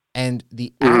 And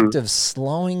the act of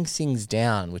slowing things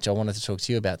down, which I wanted to talk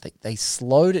to you about, they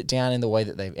slowed it down in the way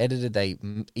that they've edited. They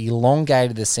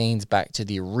elongated the scenes back to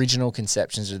the original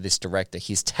conceptions of this director.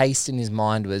 His taste in his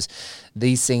mind was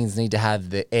these scenes need to have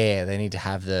the air. They need to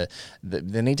have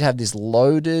they need to have this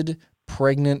loaded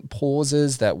pregnant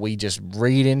pauses that we just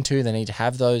read into. They need to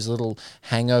have those little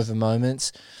hangover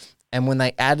moments. And when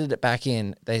they added it back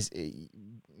in,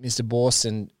 Mr.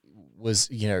 Boston was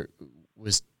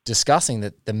discussing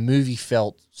that the movie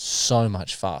felt so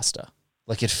much faster.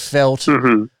 Like, it felt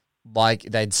like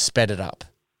they'd sped it up.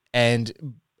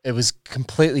 And it was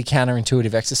completely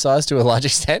counterintuitive exercise to a large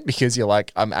extent, because you're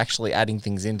like, I'm actually adding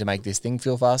things in to make this thing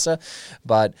feel faster.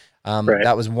 But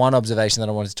that was one observation that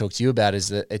I wanted to talk to you about, is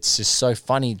that it's just so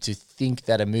funny to think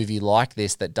that a movie like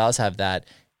this that does have that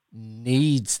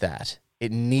needs that.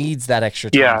 It needs that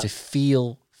extra time to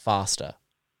feel faster.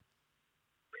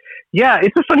 Yeah,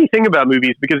 it's a funny thing about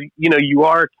movies, because, you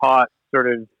are taught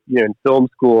sort of, in film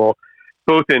school,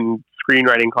 both in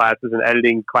screenwriting classes and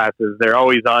editing classes, they're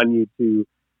always on you to,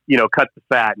 cut the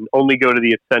fat and only go to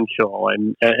the essential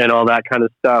and all that kind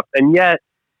of stuff. And yet,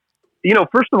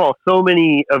 first of all, so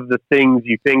many of the things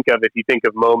you think of, if you think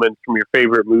of moments from your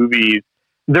favorite movies,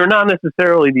 they're not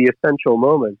necessarily the essential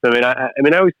moments. I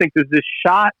always think there's this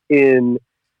shot in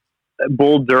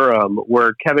Bull Durham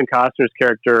where Kevin Costner's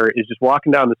character is just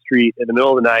walking down the street in the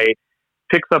middle of the night,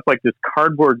 picks up like this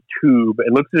cardboard tube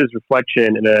and looks at his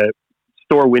reflection in a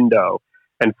store window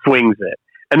and swings it.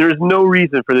 And there's no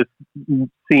reason for this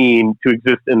scene to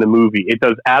exist in the movie. It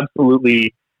does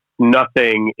absolutely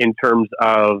nothing in terms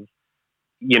of,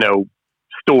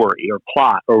 story or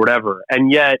plot or whatever.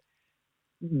 And yet,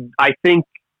 I think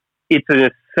it's an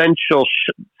essential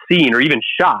scene, or even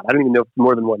shot. I don't even know if it's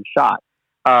more than one shot.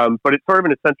 But it's sort of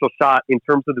an essential shot in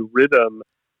terms of the rhythm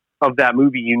of that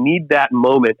movie. You need that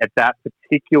moment at that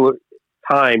particular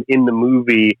time in the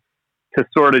movie to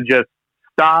sort of just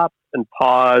stop and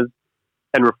pause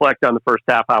and reflect on the first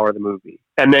half hour of the movie.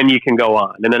 And then you can go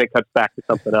on, and then it cuts back to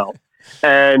something else.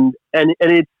 And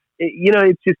it's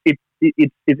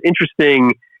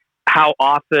interesting how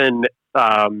often,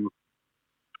 this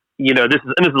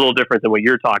is a little different than what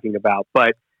you're talking about,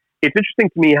 but it's interesting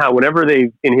to me how whenever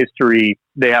in history,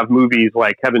 they have movies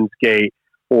like Heaven's Gate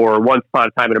or Once Upon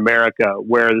a Time in America,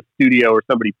 where the studio or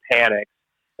somebody panics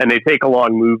and they take a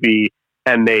long movie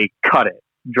and they cut it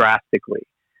drastically.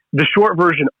 The short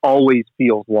version always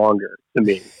feels longer to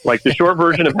me. Like, the short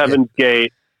version of Heaven's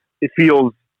Gate, it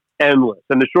feels endless.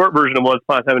 And the short version of Once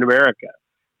Upon a Time in America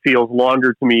feels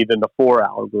longer to me than the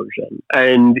 4-hour version.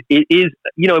 And it is,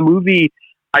 a movie,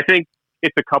 I think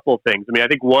it's a couple of things. I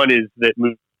think one is that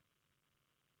movies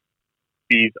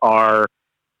are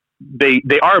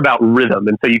about rhythm,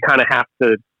 and so you kind of have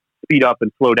to speed up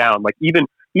and slow down. Like, even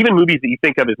movies that you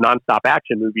think of as nonstop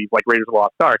action movies, like Raiders of the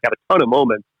Lost Ark, have a ton of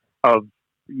moments of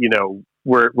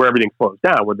where everything slows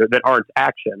down, that aren't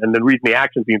action. And the reason the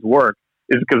action scenes work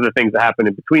is because of the things that happen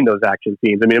in between those action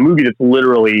scenes. A movie that's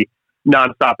literally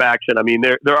nonstop action.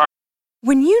 There are.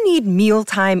 When you need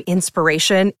mealtime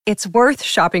inspiration, it's worth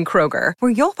shopping Kroger, where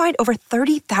you'll find over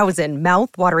 30,000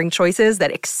 mouth-watering choices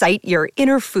that excite your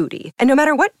inner foodie. And no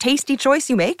matter what tasty choice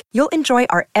you make, you'll enjoy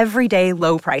our everyday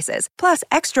low prices, plus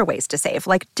extra ways to save,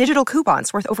 like digital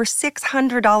coupons worth over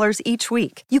 $600 each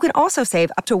week. You can also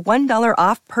save up to $1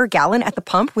 off per gallon at the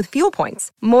pump with fuel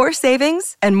points. More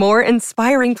savings and more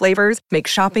inspiring flavors make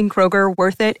shopping Kroger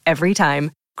worth it every time.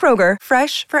 Kroger,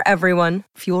 fresh for everyone.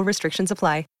 Fuel restrictions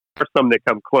apply. Or some that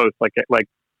come close, like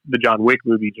the John Wick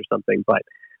movies or something. But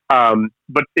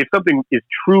if something is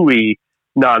truly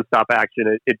nonstop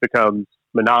action, it becomes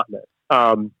monotonous.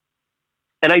 And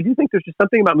I do think there's just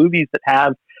something about movies that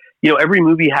have, every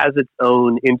movie has its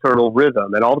own internal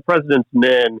rhythm, and All the President's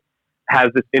Men has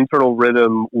this internal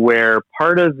rhythm where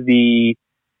part of the,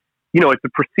 it's a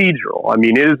procedural.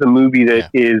 It is a movie that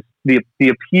is the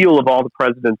appeal of All the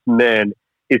President's Men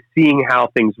is seeing how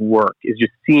things work, is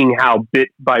just seeing how bit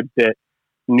by bit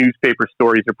newspaper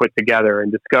stories are put together and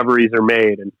discoveries are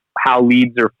made and how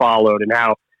leads are followed, and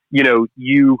how,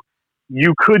 you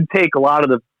could take a lot of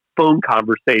the phone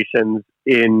conversations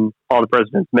in All the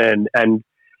President's Men, and,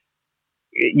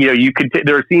 you could,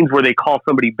 there are scenes where they call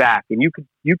somebody back, and you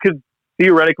could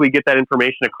theoretically get that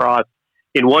information across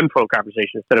in one phone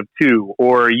conversation instead of two,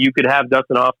 or you could have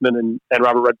Dustin Hoffman and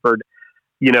Robert Redford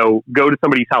go to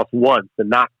somebody's house once and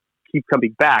not keep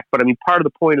coming back. But part of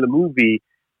the point of the movie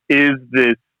is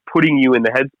this putting you in the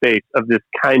headspace of this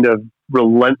kind of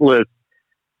relentless,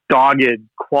 dogged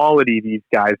quality these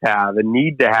guys have and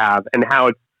need to have, and how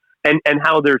it's, and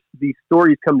how there's these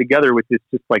stories come together with this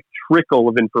just like trickle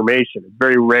of information. It's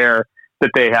very rare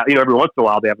that they have, every once in a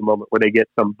while they have a moment where they get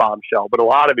some bombshell, but a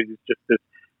lot of it is just this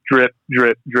drip,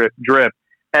 drip, drip, drip.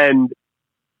 And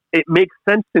it makes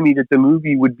sense to me that the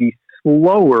movie would be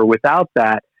slower without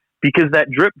that, because that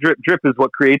drip, drip, drip is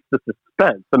what creates the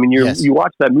suspense. I mean, Yes. you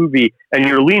watch that movie and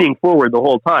you're leaning forward the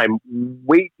whole time,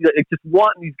 just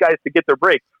wanting these guys to get their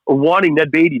break, or wanting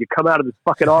Ned Beatty to come out of his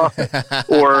fucking office,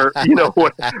 or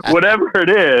whatever it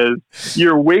is,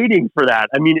 you're waiting for that.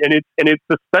 I mean, and it's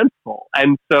suspenseful,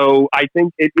 and so I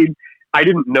think I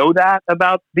didn't know that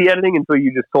about the editing until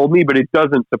you just told me, but it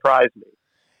doesn't surprise me.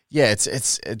 Yeah,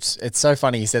 it's so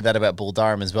funny you said that about Bull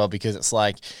Durham as well, because it's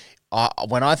like,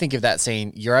 when I think of that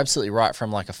scene, you're absolutely right.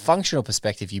 From like a functional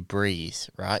perspective, you breathe,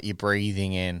 right? You're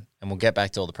breathing in, and we'll get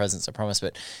back to All the Presidents, I promise.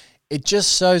 But it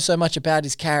just shows so much about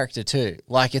his character too.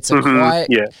 Like it's a quiet.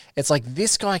 Yeah. It's like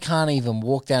this guy can't even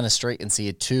walk down a street and see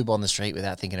a tube on the street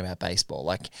without thinking about baseball.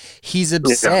 Like he's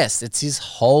obsessed. It's his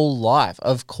whole life.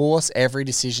 Of course, every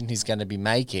decision he's going to be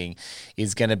making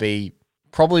is going to be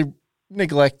probably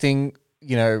neglecting,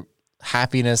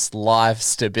 happiness, life,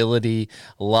 stability,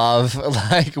 love,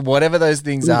 like whatever those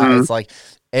things are. It's like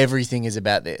everything is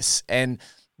about this. And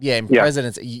in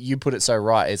Presidents, you put it so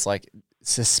right. It's like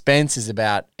suspense is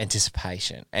about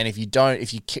anticipation. And if you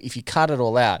cut it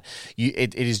all out,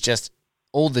 it is just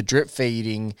all the drip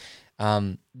feeding,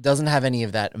 doesn't have any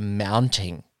of that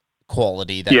mounting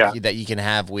quality that you can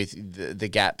have with the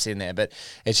gaps in there. But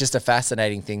it's just a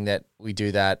fascinating thing that we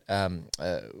do that.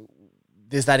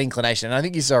 There's that inclination. And I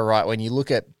think you're so right when you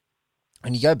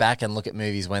go back and look at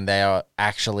movies when they are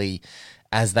actually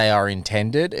as they are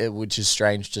intended, which is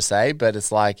strange to say, but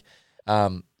it's like,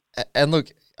 and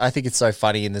look, I think it's so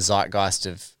funny in the zeitgeist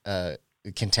of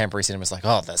contemporary cinema. It's like,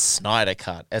 oh, the Snyder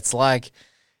cut. It's like,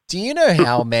 do you know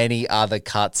how many other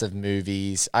cuts of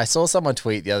movies? I saw someone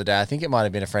tweet the other day, I think it might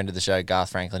have been a friend of the show, Garth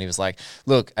Franklin. He was like,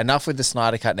 look, enough with the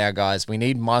Snyder cut now, guys. We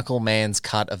need Michael Mann's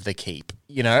cut of The Keep,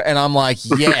 And I'm like,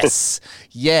 yes,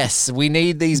 yes, we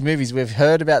need these movies. We've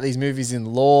heard about these movies in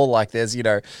law. Like there's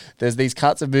these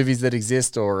cuts of movies that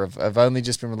exist or have only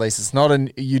just been released. It's not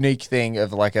a unique thing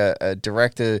of like a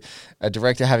director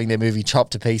having their movie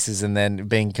chopped to pieces and then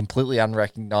being completely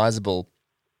unrecognizable,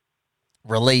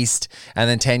 released, and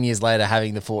then 10 years later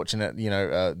having the fortunate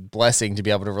blessing to be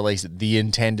able to release the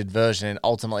intended version, and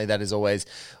ultimately that is always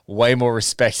way more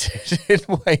respected and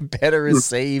way better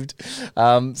received.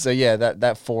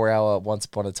 That 4-hour Once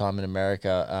Upon a Time in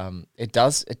America, it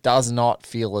does not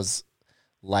feel as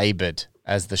labored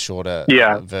as the shorter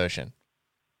version.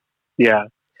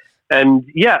 And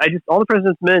I just All the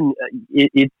President's Men,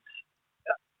 it's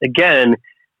again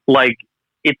like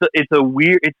it's a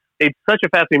weird, it's such a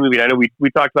fascinating movie. And I know we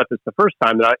talked about this the first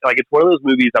time, that it's one of those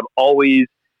movies I'm always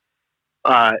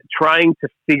trying to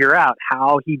figure out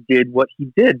how he did what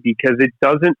he did, because it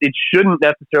shouldn't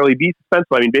necessarily be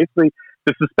suspenseful. I mean, basically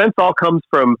the suspense all comes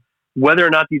from whether or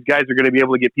not these guys are going to be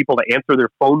able to get people to answer their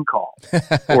phone call,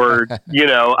 or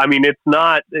I mean, it's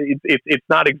not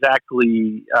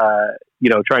exactly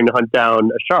trying to hunt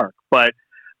down a shark, but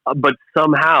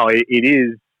somehow it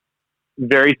is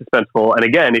very suspenseful. And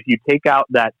again, if you take out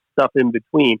that stuff in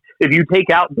between, if you take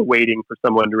out the waiting for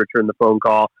someone to return the phone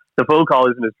call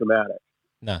isn't as dramatic.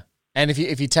 No. And if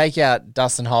you take out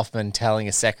Dustin Hoffman telling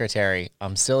a secretary,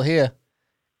 "I'm still here,"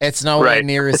 it's nowhere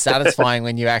near as satisfying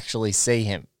when you actually see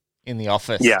him in the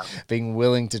office, being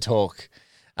willing to talk,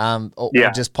 or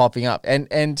just popping up.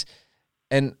 And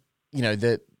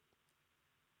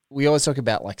we always talk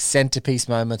about like centerpiece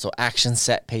moments or action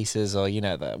set pieces, or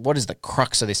what is the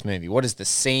crux of this movie? What is the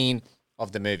scene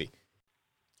of the movie?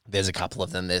 There's a couple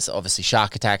of them. There's obviously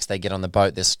shark attacks. They get on the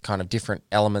boat. There's kind of different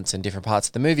elements in different parts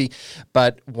of the movie.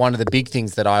 But one of the big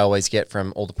things that I always get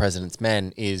from All the President's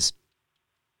Men is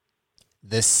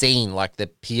the scene, like the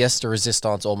pièce de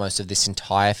résistance almost of this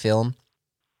entire film,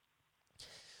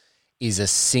 is a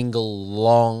single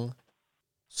long,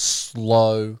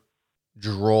 slow,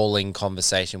 drawling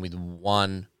conversation with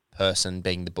one person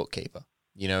being the bookkeeper.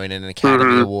 In an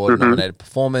Academy Award nominated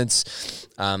performance,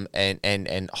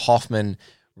 and Hoffman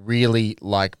really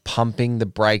like pumping the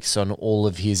brakes on all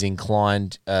of his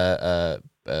inclined Carl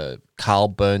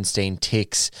Bernstein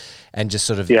tics, and just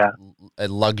sort of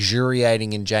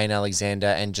luxuriating in Jane Alexander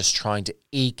and just trying to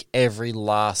eke every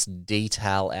last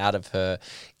detail out of her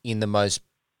in the most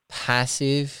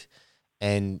passive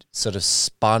and sort of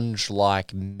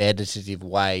sponge-like meditative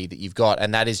way that you've got.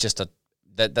 And that is just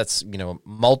that's a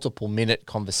multiple minute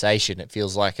conversation. It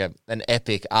feels like an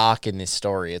epic arc in this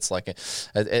story. It's like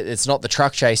it's not the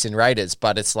truck chase in Raiders,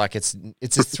 but it's like it's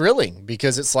thrilling,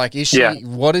 because it's like,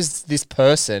 what is this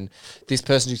person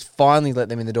who's finally let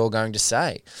them in the door going to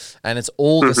say? And it's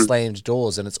all the slammed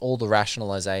doors, and it's all the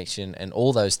rationalization and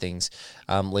all those things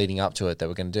leading up to it that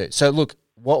we're going to do. So look,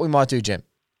 what we might do, Jim,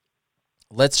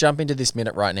 let's jump into this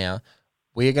minute right now.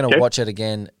 We're going to Okay. watch it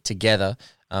again together.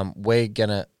 We're going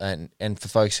to, and for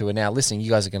folks who are now listening,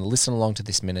 you guys are going to listen along to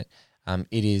this minute.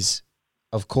 It is,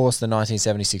 of course, the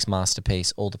 1976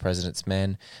 masterpiece, All the President's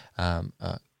Men,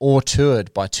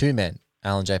 auteured by two men,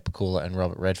 Alan J. Pakula and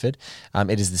Robert Redford.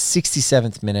 It is the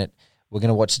 67th minute. We're going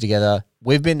to watch it together.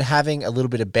 We've been having a little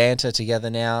bit of banter together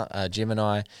now, Jim and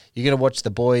I. You're going to watch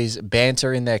the boys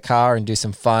banter in their car and do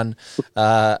some fun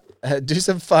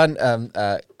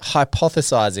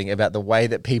hypothesizing about the way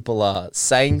that people are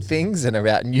saying things and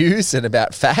about news and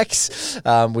about facts,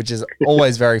 which is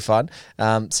always very fun.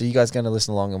 So you guys are going to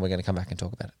listen along and we're going to come back and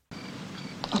talk about it.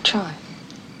 I'll try.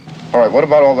 All right, what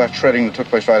about all that shredding that took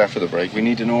place right after the break? We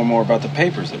need to know more about the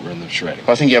papers that were in the shredding.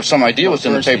 I think you have some idea what's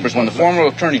in the papers when the former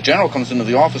Attorney General comes into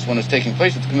the office when it's taking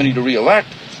place at the committee to re-elect,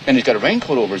 and he's got a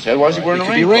raincoat over his head. Why is he wearing a It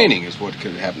could raincoat? be raining is what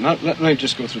could happen. Let me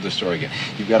just go through the story again.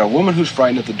 You've got a woman who's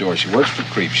frightened at the door. She works for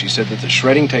Creep. She said that the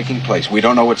shredding taking place. We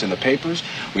don't know what's in the papers.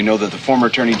 We know that the former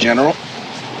Attorney General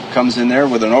comes in there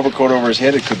with an overcoat over his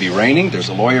head. It could be raining. There's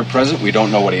a lawyer present. We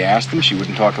don't know what he asked him. She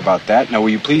wouldn't talk about that. Now, will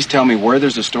you please tell me where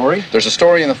there's a story? There's a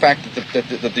story in the fact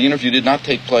that the interview did not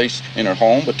take place in her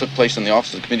home, but took place in the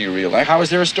office of the committee to re-elect. How is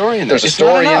there a story in there? There's a It's not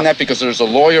story in enough. that because there's a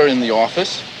lawyer in the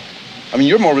office. I mean,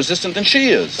 you're more resistant than she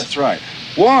is. That's right.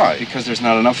 Why? Because there's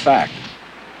not enough fact.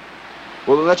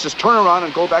 Well, then let's just turn around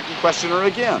and go back and question her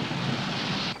again.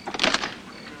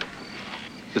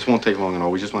 This won't take long at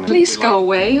all. We just want to... Please go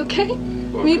away, okay?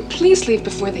 I mean, please leave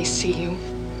before they see you.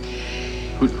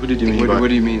 Who did you mean by... What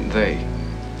do you mean, they?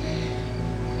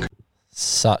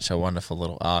 Such a wonderful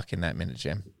little arc in that minute,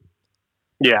 Jim.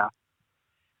 Yeah.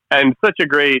 And such a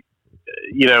great,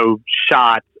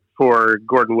 shot for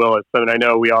Gordon Willis. I mean, I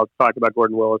know we all talk about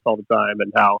Gordon Willis all the time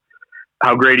and how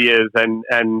great he is. But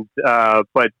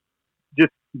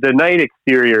just the night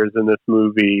exteriors in this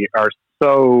movie are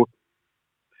so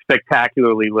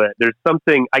spectacularly lit. There's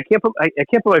something I can't put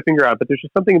my finger on, but there's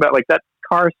just something about like that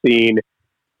car scene.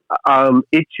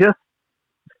 It just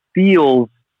feels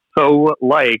so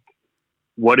like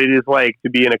what it is like to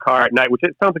be in a car at night, which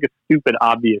it sounds like a stupid,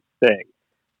 obvious thing,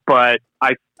 but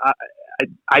there's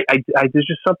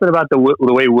just something about the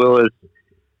way Willis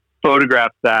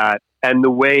photographs that and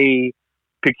the way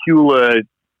Pakula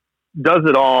does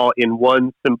it all in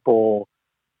one simple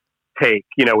take,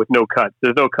 with no cuts.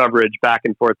 There's no coverage back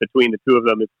and forth between the two of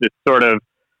them. It's this sort of,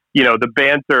 the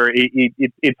banter.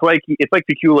 It's like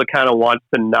Pakula kind of wants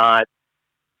to not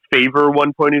favor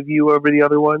one point of view over the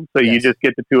other one. So Yes. you just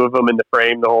get the two of them in the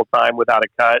frame the whole time without a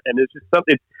cut. And it's just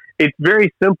something, it's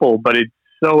very simple, but it's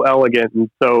so elegant and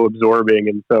so absorbing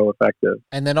and so effective.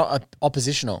 And they're not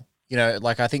oppositional.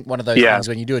 Like I think one of those Yeah. things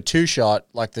when you do a two-shot,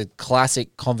 like the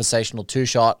classic conversational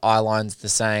two-shot, eye line's the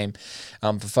same.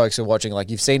 For folks who are watching, like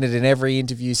you've seen it in every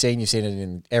interview scene, you've seen it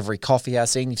in every coffee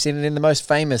house scene, you've seen it in the most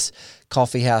famous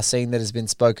coffee house scene that has been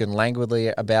spoken languidly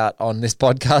about on this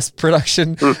podcast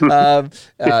production,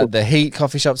 the Heat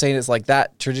coffee shop scene. It's like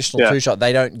that traditional Yeah. two-shot.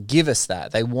 They don't give us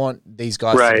that. They want these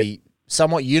guys to Right. be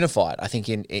somewhat unified. I think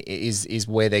is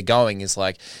where they're going. Is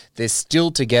like they're still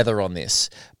together on this,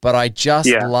 but I just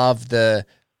Yeah. love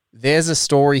there's a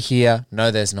story here.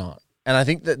 No, there's not. And I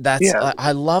think that's Yeah.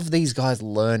 I love these guys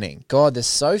learning. God, there's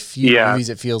so few Yeah. movies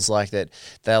it feels like that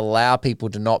they allow people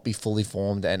to not be fully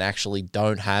formed and actually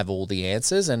don't have all the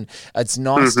answers. And it's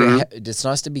nice it's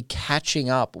nice to be catching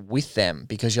up with them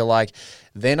because you're like,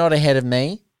 they're not ahead of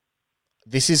me.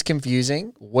 This is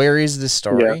confusing. Where is the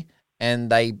story? Yeah.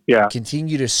 And they Yeah.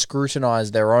 continue to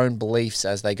scrutinize their own beliefs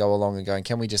as they go along and going,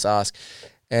 can we just ask?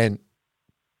 And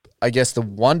I guess the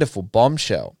wonderful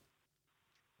bombshell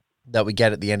that we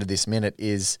get at the end of this minute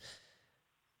is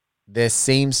there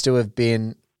seems to have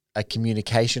been a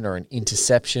communication or an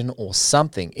interception or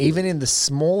something, even in the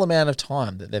small amount of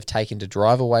time that they've taken to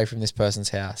drive away from this person's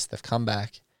house. They've come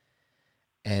back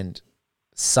and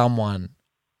someone,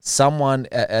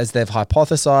 as they've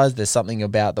hypothesized, there's something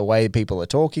about the way people are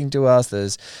talking to us.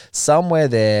 There's somewhere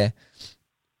there,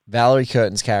 Valerie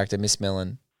Curtin's character, Miss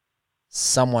Millen,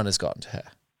 someone has gotten to her.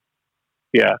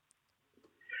 Yeah.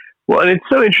 Well, and it's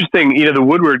so interesting, the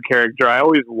Woodward character, I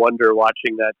always wonder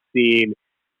watching that scene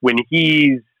when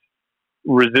he's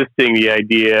resisting the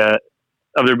idea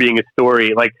of there being a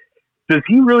story. Like, does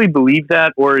he really believe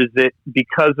that, or is it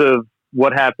because of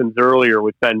what happens earlier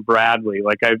with Ben Bradley?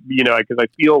 Like, because I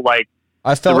feel like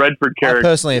the Redford character. I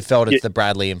personally have felt it's the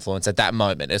Bradley influence at that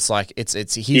moment. It's like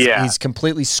he's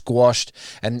completely squashed,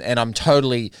 and I'm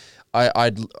totally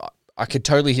I could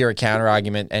totally hear a counter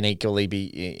argument and equally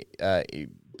be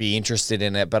interested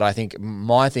in it. But I think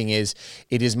my thing is,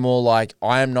 it is more like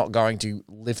I am not going to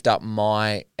lift up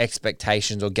my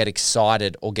expectations or get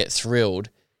excited or get thrilled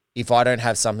if I don't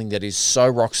have something that is so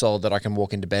rock solid that I can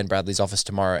walk into Ben Bradley's office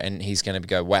tomorrow and he's going to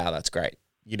go, wow, that's great.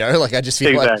 You know, like I just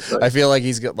feel like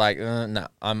he's got like, no,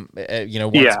 I'm,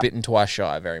 once bitten, twice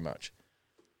shy, very much.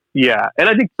 Yeah. And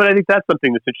I think that's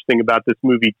something that's interesting about this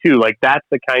movie too. Like that's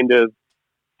the kind of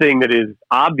thing that is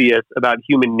obvious about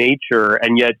human nature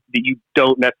and yet that you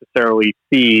don't necessarily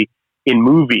see in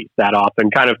movies that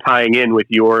often, kind of tying in with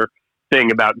your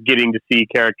thing about getting to see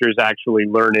characters actually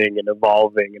learning and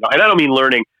evolving. And I don't mean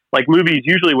learning, like movies,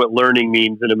 usually what learning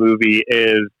means in a movie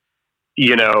is,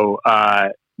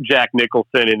 Jack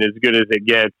Nicholson and As Good as It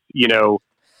Gets,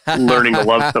 learning to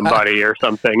love somebody or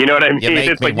something. You know what I mean? You make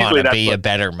it's me like want usually to be a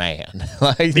better man.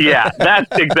 Yeah,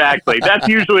 that's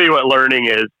usually what learning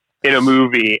is in a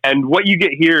movie. And what you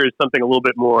get here is something a little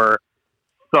bit more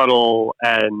subtle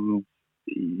and,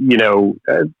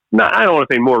 I don't want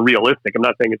to say more realistic. I'm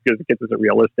not saying As Good as It Gets isn't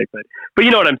realistic, but you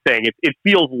know what I'm saying? It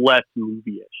feels less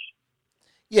movie-ish.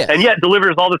 Yeah. And yet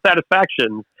delivers all the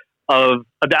satisfactions of,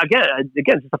 again,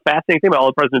 just a fascinating thing about All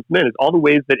the President's Men is all the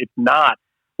ways that it's not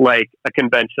like a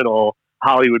conventional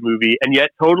Hollywood movie, and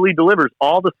yet totally delivers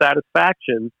all the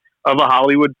satisfactions of a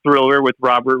Hollywood thriller with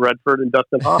Robert Redford and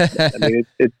Dustin Hoffman. I mean,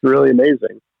 it's really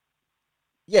amazing.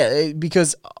 Yeah,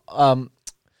 because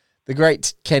the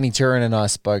great Kenny Turin and I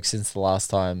spoke since the last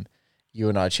time you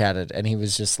and I chatted, and he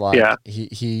was just like,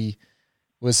 he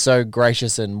was so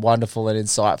gracious and wonderful and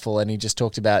insightful, and he just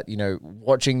talked about,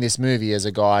 watching this movie as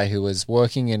a guy who was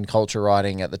working in culture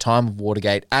writing at the time of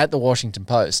Watergate at the Washington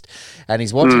Post, and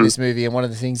he's watching this movie, and one of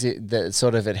the things that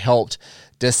sort of it helped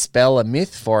dispel a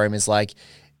myth for him is like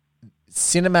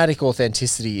cinematic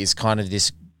authenticity is kind of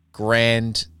this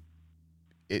grand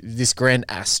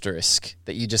asterisk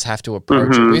that you just have to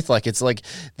approach it with. Like, it's like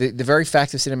the very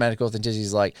fact of cinematic authenticity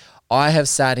is like, I have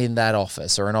sat in that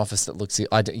office or an office that looks,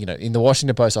 in the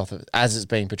Washington Post office as it's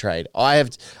being portrayed. I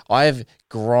have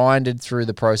grinded through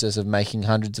the process of making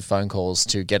hundreds of phone calls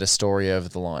to get a story over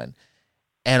the line.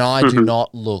 And I do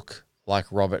not look like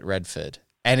Robert Redford.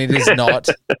 And it is not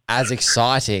as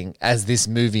exciting as this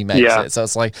movie makes it. So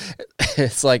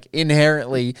it's like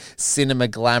inherently cinema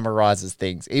glamorizes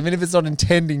things. Even if it's not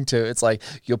intending to, it's like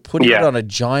you're putting it on a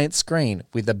giant screen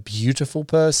with a beautiful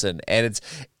person and it's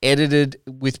edited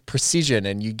with precision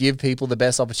and you give people the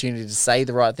best opportunity to say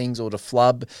the right things or to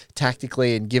flub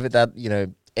tactically and give it that,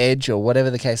 edge or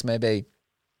whatever the case may be.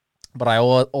 But I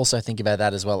also think about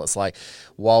that as well. It's like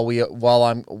while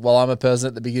I'm a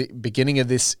person at the beginning of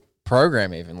this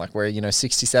program, even like we're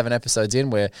 67 episodes in,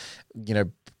 we're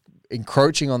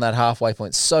encroaching on that halfway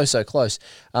point so close.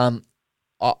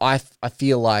 I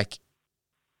feel like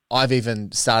I've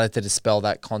even started to dispel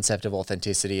that concept of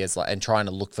authenticity as and trying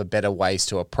to look for better ways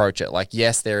to approach it. Like,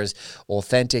 yes, there is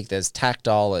authentic, there's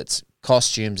tactile, it's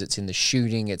costumes, it's in the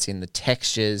shooting, it's in the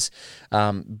textures,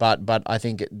 but I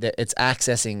think it's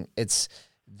accessing,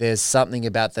 there's something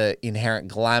about the inherent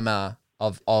glamour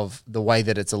of the way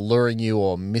that it's alluring you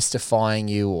or mystifying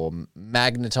you or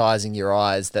magnetizing your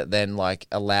eyes that then like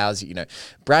allows you,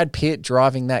 Brad Pitt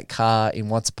driving that car in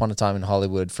Once Upon a Time in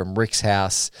Hollywood from Rick's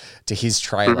house to his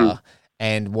trailer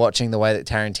and watching the way that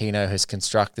Tarantino has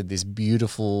constructed this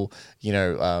beautiful,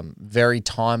 very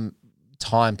time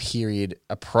period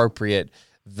appropriate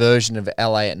version of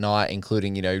LA at night,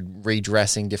 including,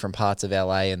 redressing different parts of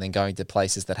LA and then going to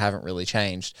places that haven't really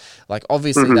changed. Like,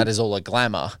 obviously that is all a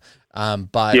glamour.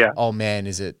 But oh man,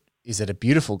 is it a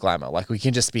beautiful glamour? Like, we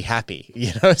can just be happy,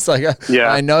 it's like,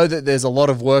 I know that there's a lot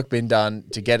of work been done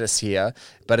to get us here,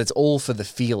 but it's all for the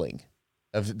feeling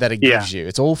of that it gives you.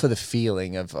 It's all for the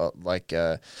feeling of I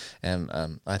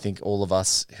think all of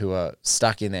us who are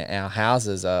stuck in our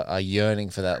houses are yearning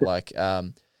for that. Like,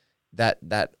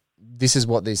 that this is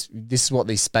what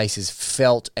these spaces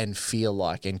felt and feel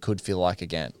like and could feel like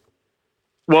again.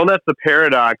 Well, that's the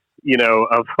paradox,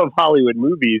 of Hollywood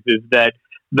movies, is that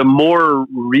the more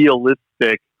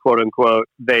realistic, quote unquote,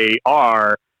 they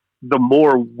are, the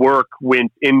more work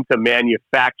went into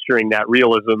manufacturing that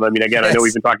realism. I mean, again, I know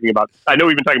we've been talking about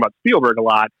Spielberg a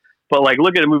lot, but like,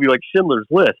 look at a movie like Schindler's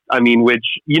List. I mean, which,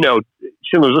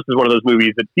 Schindler's List is one of those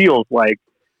movies that feels like,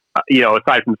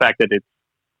 aside from the fact that it's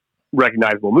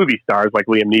recognizable movie stars like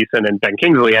Liam Neeson and Ben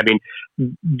Kingsley, I mean,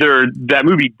 that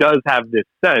movie does have this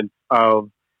sense of,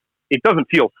 it doesn't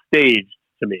feel staged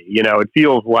to me. It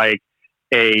feels like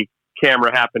a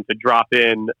camera happened to drop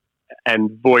in and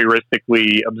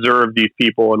voyeuristically observe these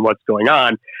people and what's going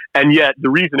on. And yet the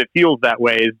reason it feels that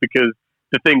way is because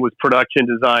the thing was production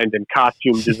designed and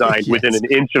costume designed within an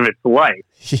inch of its life.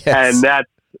 And that's,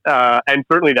 and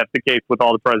certainly that's the case with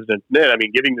All the President's Men. I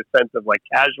mean, giving the sense of like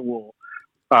casual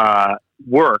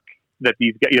work that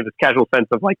these, this casual sense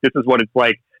of like, this is what it's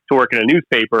like to work in a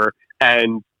newspaper.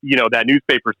 And that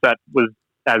newspaper set was,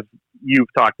 as you've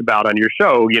talked about on your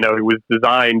show, it was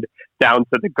designed down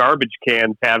to the garbage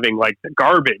cans having like the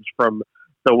garbage from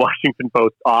the Washington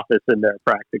Post office in there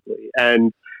practically.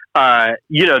 And,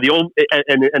 the old,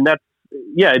 and that's,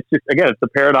 it's just, again, it's the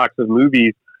paradox of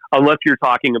movies, unless you're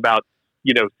talking about,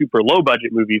 super low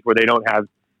budget movies where they don't have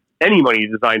any money to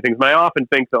design things. And I often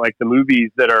think that like the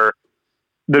movies that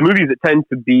tend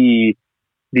to be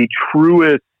the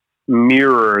truest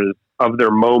mirrors of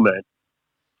their moment,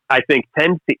 I think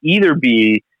tends to either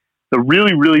be the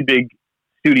really, really big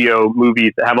studio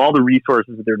movies that have all the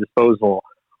resources at their disposal,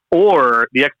 or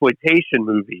the exploitation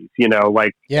movies,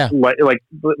 like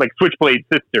Switchblade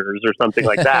Sisters or something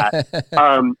like that.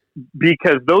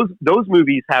 Because those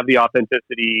movies have the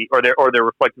authenticity, or they're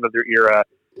reflective of their era,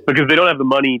 because they don't have the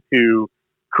money to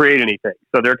create anything.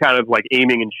 So they're kind of like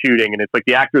aiming and shooting, and it's like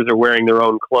the actors are wearing their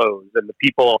own clothes, and the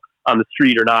people on the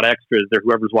street are not extras; they're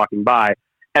whoever's walking by.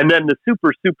 And then the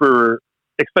super, super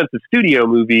expensive studio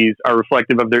movies are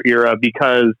reflective of their era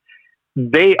because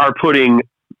they are putting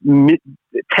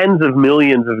tens of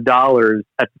millions of dollars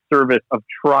at the service of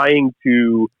trying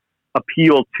to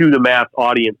appeal to the mass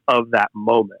audience of that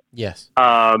moment. Yes.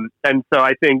 And so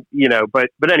I think,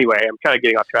 but anyway, I'm kind of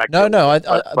getting off track. No,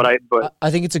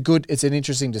 I think it's an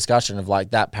interesting discussion of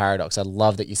like that paradox. I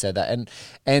love that you said that.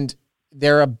 And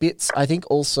there are bits, I think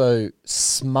also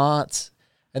smart,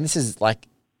 and this is like,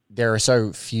 there are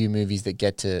so few movies that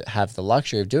get to have the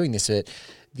luxury of doing this, but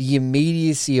the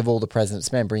immediacy of All the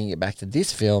President's Men, bringing it back to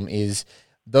this film, is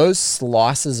those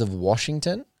slices of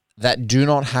Washington that do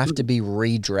not have to be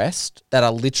redressed, that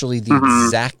are literally the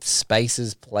exact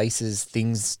spaces, places,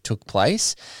 things took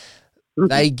place.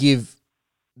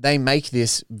 They make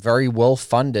this very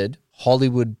well-funded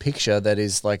Hollywood picture that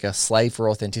is like a slave for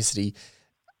authenticity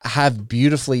have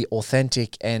beautifully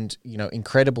authentic and,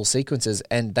 incredible sequences,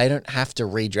 and they don't have to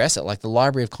redress it. Like the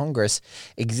Library of Congress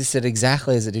existed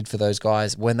exactly as it did for those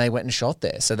guys when they went and shot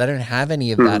there. So they don't have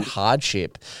any of that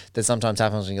hardship that sometimes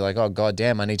happens when you're like, oh, God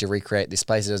damn, I need to recreate this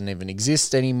place. It doesn't even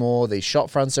exist anymore. These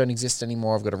shot fronts don't exist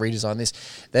anymore. I've got to redesign this.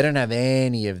 They don't have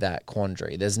any of that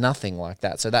quandary. There's nothing like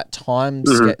that. So that time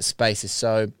space is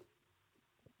so...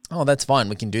 oh, that's fine.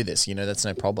 We can do this. That's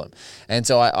no problem. And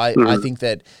so I think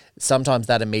that sometimes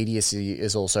that immediacy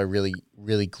is also really,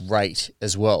 really great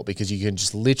as well, because you can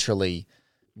just literally,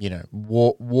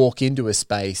 walk into a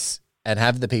space and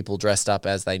have the people dressed up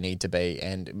as they need to be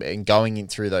and going in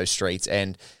through those streets,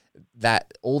 and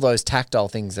that all those tactile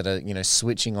things that are,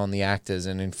 switching on the actors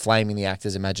and inflaming the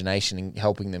actors' imagination and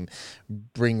helping them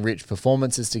bring rich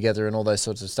performances together and all those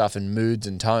sorts of stuff and moods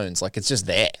and tones. Like it's just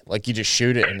there. Like you just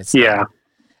shoot it and it's there.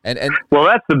 And well,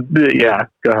 that's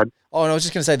go ahead. Oh, and I was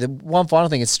just going to say the one final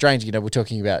thing. It's strange, we're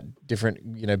talking about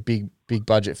different, big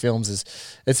budget films.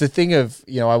 It's the thing of,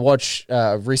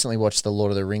 I recently watched the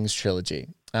Lord of the Rings trilogy.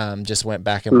 Just went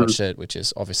back and watched it, which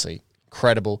is obviously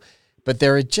incredible. But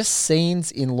there are just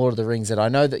scenes in Lord of the Rings that I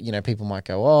know that, people might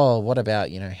go, oh, what about,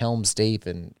 Helm's Deep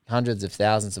and hundreds of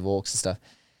thousands of orcs and stuff.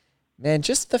 Man,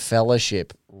 just the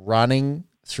Fellowship running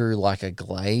through like a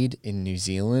glade in New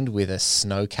Zealand with a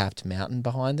snow-capped mountain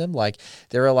behind them. Like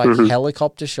there are like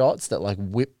helicopter shots that like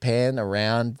whip pan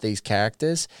around these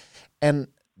characters, and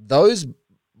those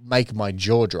make my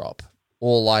jaw drop.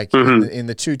 Or like in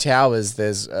the Two Towers,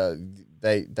 there's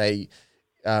they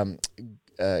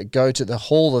go to the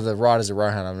Hall of the Riders of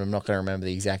Rohan. I'm not going to remember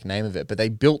the exact name of it, but they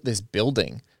built this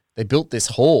building. They built this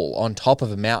hall on top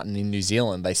of a mountain in New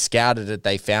Zealand. They scouted it.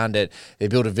 They found it. They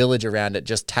built a village around it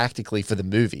just tactically for the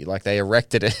movie. Like they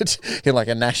erected it in like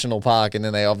a national park, and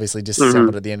then they obviously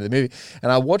disassembled it at the end of the movie.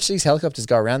 And I watched these helicopters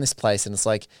go around this place, and it's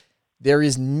like there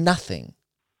is nothing,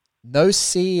 no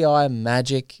CGI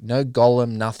magic, no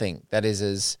Gollum, nothing that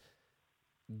is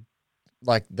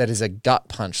a gut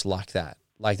punch like that.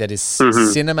 Like that is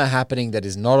cinema happening. That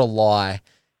is not a lie.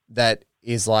 That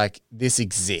is like this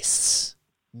exists.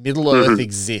 Middle Earth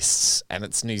exists, and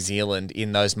it's New Zealand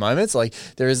in those moments. Like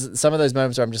there is some of those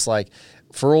moments where I'm just like,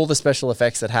 for all the special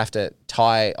effects that have to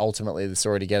tie ultimately the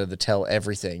story together to tell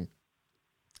everything,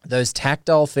 those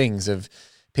tactile things of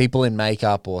people in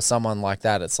makeup or someone like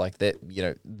that, it's like that,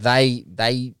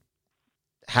 they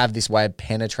have this way of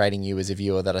penetrating you as a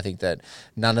viewer that I think that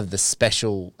none of the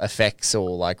special effects or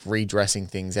like redressing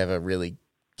things ever really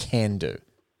can do.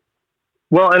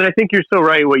 Well, and I think you're so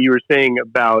right what you were saying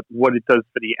about what it does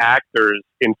for the actors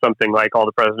in something like All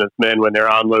the President's Men when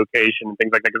they're on location and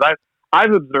things like that. Because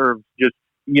I've observed just,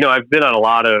 I've been on a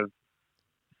lot of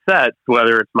sets,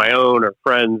 whether it's my own or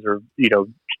friends or,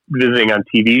 visiting on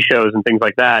TV shows and things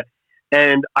like that.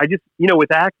 And I just,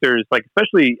 with actors, like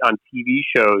especially on TV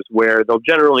shows where they'll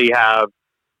generally have,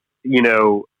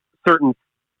 certain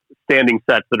standing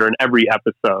sets that are in every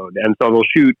episode, and so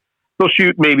they'll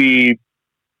shoot maybe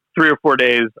 3 or 4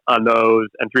 days on those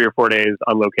and 3 or 4 days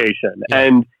on location. Yeah.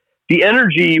 And the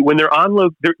energy when they're on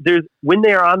when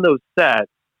they are on those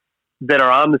sets that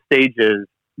are on the stages,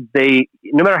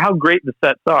 no matter how great the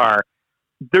sets are,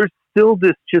 there's still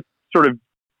this just sort of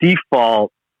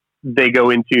default they go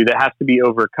into that has to be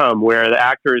overcome, where the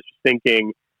actor is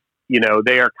thinking,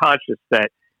 they are conscious that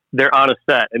they're on a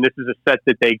set, and this is a set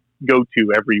that they go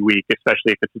to every week,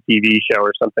 especially if it's a TV show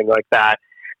or something like that.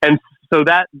 And so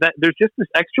that there's just this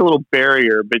extra little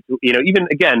barrier, but even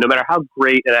again, no matter how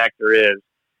great an actor is,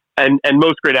 and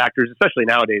most great actors, especially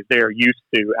nowadays, they are used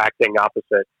to acting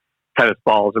opposite tennis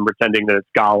balls and pretending that it's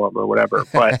Gollum or whatever.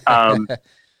 But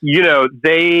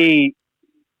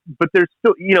but there's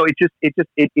still,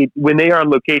 it when they are on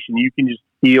location, you can just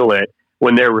feel it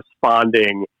when they're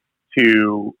responding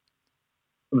to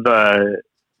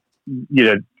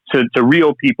to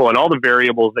real people and all the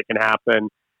variables that can happen,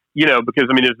 because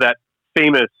there's that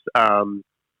famous,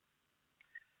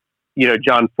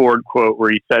 John Ford quote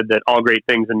where he said that all great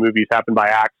things in movies happen by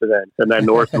accident. And then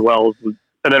Orson Welles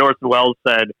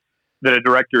said that a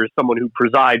director is someone who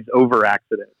presides over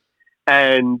accidents.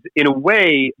 And in a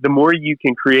way, the more you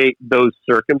can create those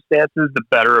circumstances, the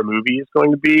better a movie is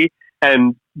going to be.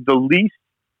 And the least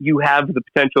you have the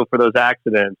potential for those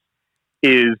accidents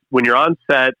is when you're on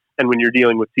set and when you're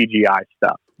dealing with CGI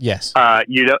stuff. Yes.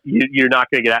 You're not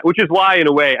going to get that, which is why, in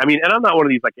a way, and I'm not one of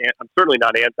these, I'm certainly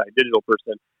not an anti-digital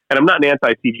person, and I'm not an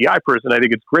anti-CGI person. I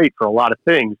think it's great for a lot of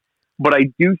things. But I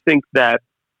do think that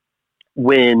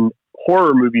when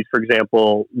horror movies, for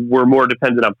example, were more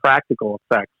dependent on practical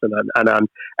effects and on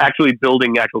actually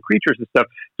building actual creatures and stuff,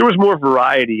 there was more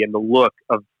variety in the look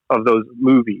of those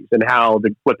movies and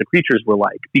what the creatures were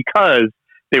like, because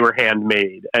they were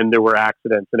handmade and there were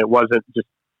accidents and it wasn't just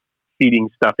feeding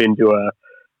stuff into a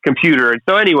computer. And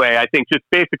so anyway, I think just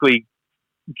basically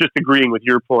just agreeing with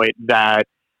your point that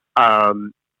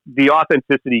the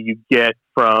authenticity you get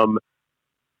from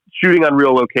shooting on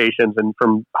real locations and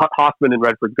from Hoffman and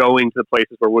Redford going to the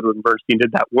places where Woodward and Bernstein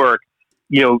did that work,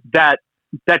 that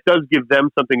does give them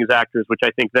something as actors, which I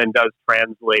think then does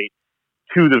translate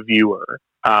to the viewer,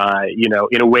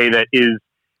 in a way that is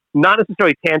not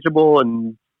necessarily tangible,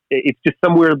 and it's just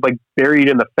somewhere buried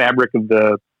in the fabric of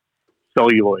the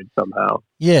celluloid somehow.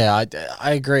 Yeah,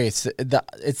 I agree. It's the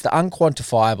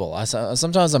unquantifiable.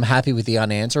 Sometimes I'm happy with the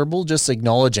unanswerable, just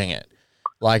acknowledging it.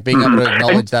 Being able to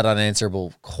acknowledge that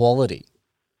unanswerable quality.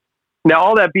 Now,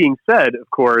 all that being said, of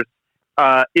course,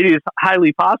 it is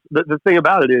highly possible. The thing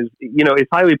about it is, it's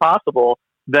highly possible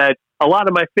that a lot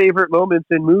of my favorite moments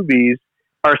in movies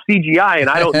are CGI, and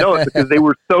I don't know it because they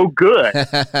were so good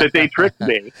that they tricked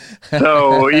me.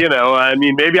 So,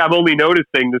 maybe I'm only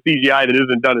noticing the CGI that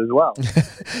isn't done as well.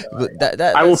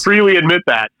 I will freely admit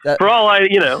that. For all I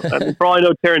know,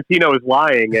 Tarantino is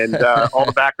lying, and all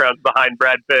the backgrounds behind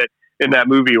Brad Pitt in that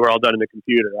movie were all done in the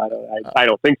computer. I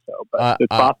don't think so, but it's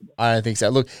possible. I don't think so.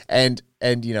 Look, and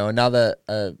another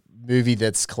movie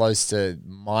that's close to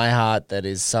my heart that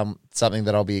is something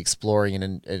that I'll be exploring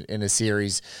in a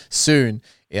series soon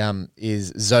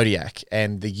is Zodiac,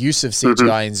 and the use of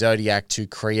CGI in Zodiac to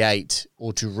create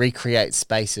or to recreate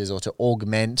spaces or to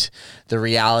augment the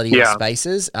reality of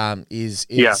spaces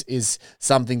is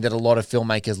something that a lot of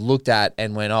filmmakers looked at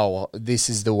and went, oh, well, this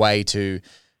is the way to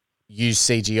use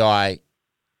CGI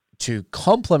to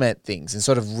complement things and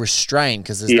sort of restrain,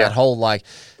 because there's that whole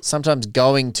sometimes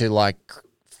going to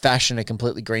fashion a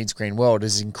completely green screen world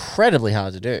is incredibly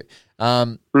hard to do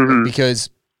because,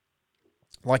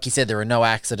 like you said, there are no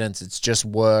accidents. It's just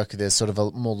work. There's sort of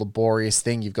a more laborious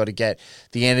thing. You've got to get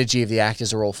the energy of the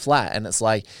actors are all flat, and it's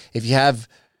if you have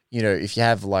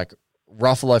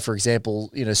Ruffalo, for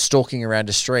example, stalking around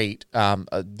a street,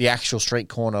 the actual street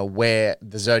corner where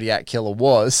the Zodiac killer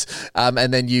was,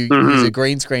 and then you use a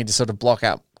green screen to sort of block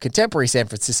out contemporary San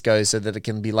Francisco so that it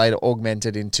can be later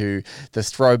augmented into the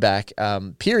throwback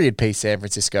period piece San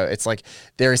Francisco. It's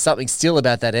there is something still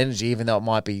about that energy, even though it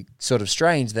might be sort of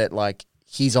strange that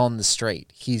he's on the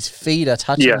street. His feet are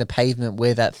touching the pavement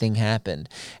where that thing happened,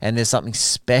 and there's something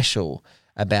special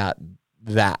about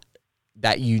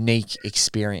that unique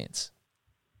experience.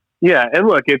 Yeah, and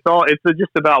look, it's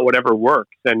just about whatever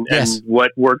works, and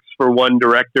what works for one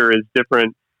director is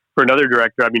different for another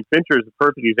director. I mean, Fincher is a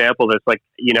perfect example of this.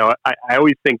 I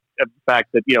always think of the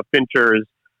fact that, Fincher is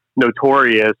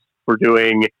notorious for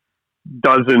doing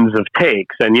dozens of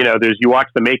takes, and, you watch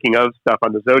the making of stuff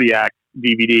on the Zodiac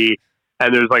DVD,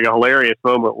 and there's a hilarious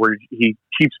moment where he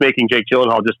keeps making Jake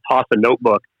Gyllenhaal just toss a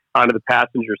notebook onto the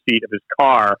passenger seat of his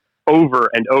car over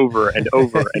and over and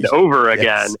over and over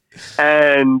again.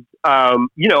 And,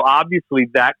 obviously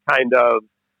that kind of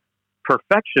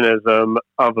perfectionism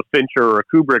of a Fincher or a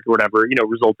Kubrick or whatever,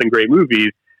 results in great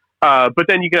movies. But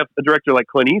then you get a director like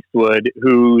Clint Eastwood,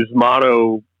 whose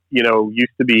motto,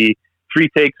 used to be 3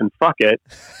 takes and fuck it.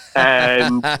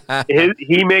 And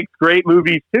he makes great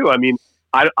movies too. I mean,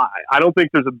 I don't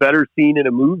think there's a better scene in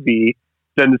a movie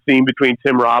than the scene between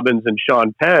Tim Robbins and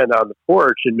Sean Penn on the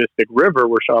porch in Mystic River,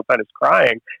 where Sean Penn is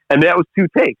crying. And that was 2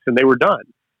 takes and they were done.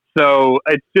 So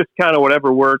it's just kind of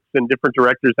whatever works, and different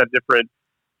directors have different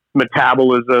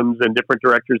metabolisms, and different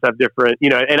directors have different,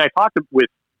 and I talked with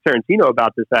Tarantino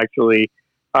about this actually,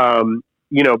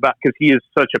 because he is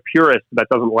such a purist that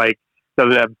doesn't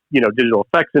have, digital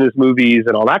effects in his movies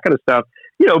and all that kind of stuff,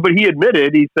 but he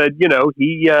admitted, he said,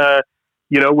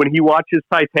 when he watches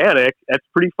Titanic, that's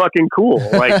pretty fucking cool.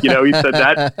 Like, he said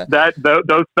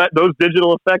those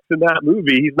digital effects in that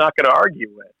movie, he's not going to argue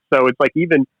with. So it's like,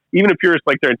 even a purist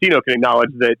like Tarantino can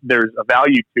acknowledge that there's a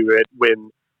value to it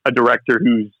when a director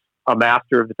who's a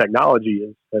master of the technology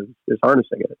is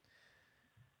harnessing it.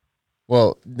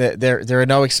 Well, there are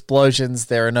no explosions,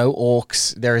 there are no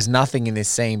orcs, there is nothing in this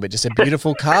scene but just a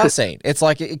beautiful car scene. It's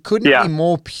like it couldn't be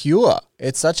more pure.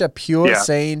 It's such a pure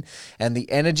scene, and the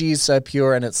energy is so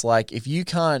pure, and it's like if you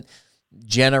can't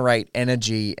generate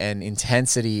energy and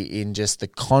intensity in just the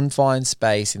confined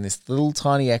space in this little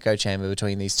tiny echo chamber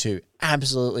between these two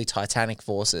absolutely titanic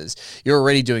forces, you're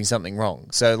already doing something wrong.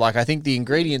 So like, I think the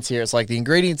ingredients here, it's like the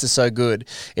ingredients are so good,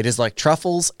 it is like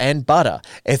truffles and butter.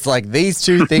 It's like these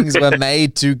two things were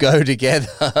made to go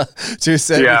together to a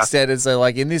certain extent. And so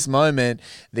like in this moment,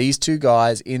 these two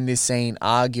guys in this scene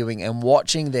arguing and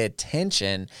watching their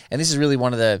tension, and this is really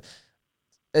one of the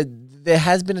there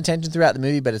has been a tension throughout the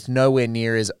movie, but it's nowhere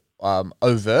near as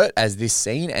overt as this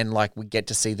scene. And like, we get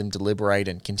to see them deliberate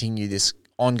and continue this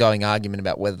ongoing argument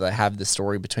about whether they have the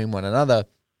story between one another,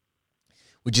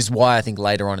 which is why I think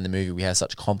later on in the movie we have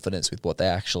such confidence with what they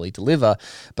actually deliver.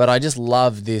 But I just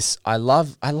love this. I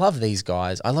love these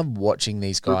guys. I love watching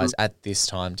these guys at this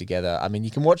time together. I mean,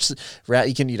 you can watch,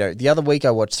 the other week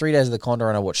I watched 3 Days of the Condor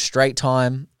and I watched Straight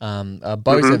Time.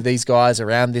 Both of these guys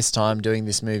around this time doing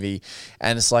this movie.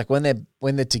 And it's like when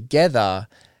they're together,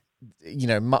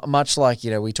 much like,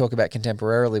 we talk about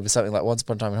contemporarily with something like Once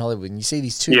Upon a Time in Hollywood, and you see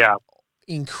these two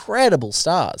incredible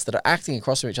stars that are acting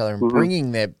across from each other and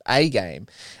bringing their A game,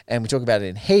 and we talk about it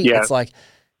in Heat. It's like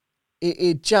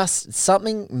it just,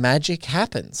 something magic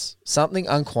happens, something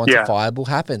unquantifiable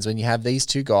happens when you have these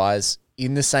two guys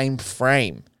in the same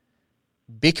frame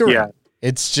bickering.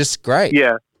 It's just great.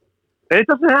 And it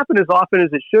doesn't happen as often as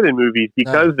it should in movies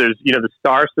because there's the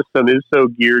star system is so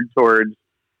geared towards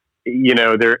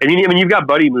you've got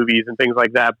buddy movies and things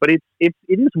like that, but it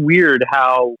is weird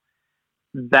how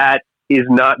that is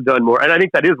not done more. And I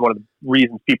think that is one of the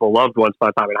reasons people loved Once Upon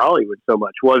a Time in Hollywood so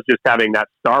much, was just having that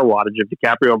star wattage of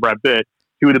DiCaprio and Brad Pitt,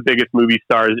 two of the biggest movie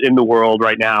stars in the world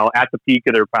right now, at the peak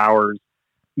of their powers,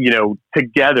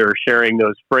 together sharing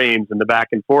those frames and the back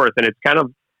and forth. And it's kind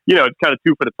of, it's kind of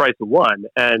 2 for the price of 1.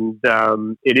 And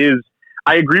it is,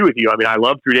 I agree with you. I mean, I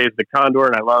love 3 Days of the Condor,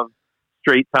 and I love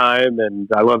Straight Time, and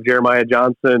I love Jeremiah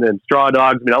Johnson and Straw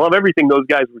Dogs. I mean, I love everything those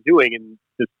guys were doing in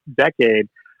this decade,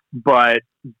 but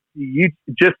you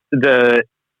just the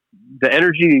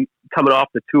energy coming off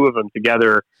the two of them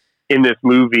together in this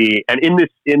movie and in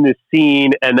this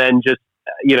scene, and then just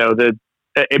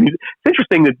it's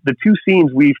interesting that the 2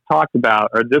 scenes we've talked about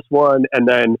are this one and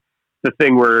then the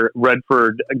thing where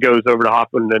Redford goes over to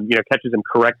Hoffman and catches him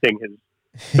correcting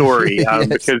his story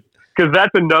because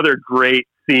that's another great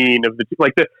scene of the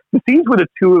scenes where the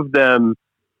two of them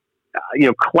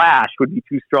clash would be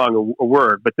too strong a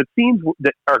word, but the scenes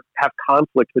that have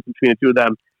conflict between the two of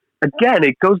them, again,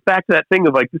 it goes back to that thing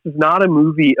of like, this is not a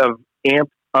movie of amped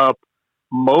up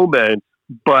moments,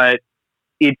 but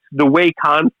it's the way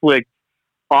conflict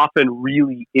often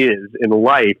really is in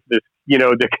life. This,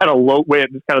 the kind of low way,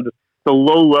 this kind of the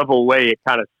low level way it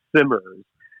kind of simmers.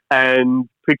 And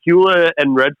Pakula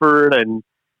and Redford and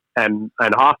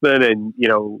Hoffman and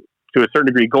to a certain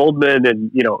degree Goldman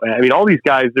and all these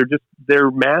guys, they're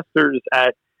masters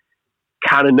at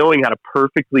kind of knowing how to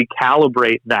perfectly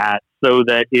calibrate that so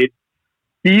that it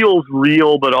feels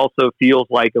real but also feels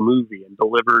like a movie and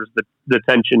delivers the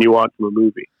tension you want from a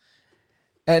movie.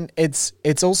 And it's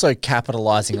also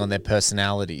capitalizing on their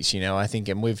personalities, I think,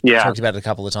 and we've talked about it a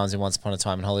couple of times in Once Upon a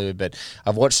Time in Hollywood, but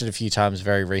I've watched it a few times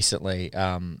very recently.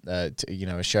 I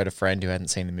showed a friend who hadn't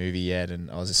seen the movie yet,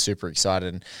 and I was just super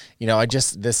excited. And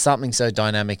there's something so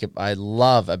dynamic I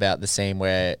love about the scene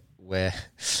where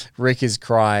Rick is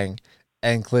crying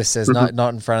And Cliff says,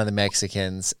 not in front of the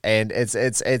Mexicans. And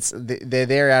they're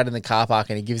there out in the car park,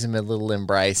 and he gives him a little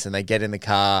embrace, and they get in the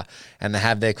car and they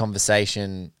have their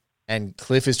conversation. And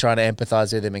Cliff is trying to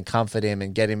empathize with him and comfort him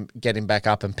and get him back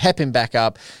up and pep him back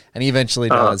up. And he eventually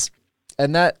does.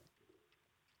 And that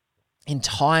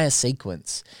entire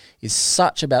sequence is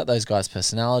such about those guys'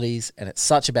 personalities, and it's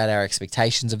such about our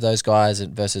expectations of those guys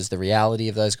versus the reality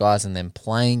of those guys, and them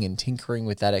playing and tinkering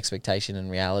with that expectation and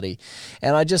reality.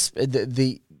 And I just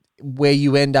the where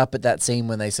you end up at that scene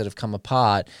when they sort of come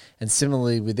apart, and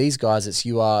similarly with these guys, it's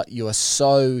you are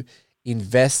so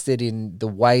invested in the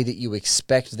way that you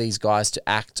expect these guys to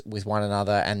act with one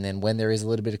another, and then when there is a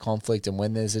little bit of conflict and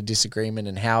when there's a disagreement,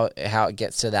 and how it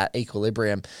gets to that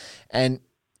equilibrium. And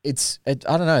I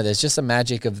don't know, there's just a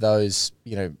magic of those,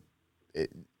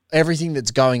 everything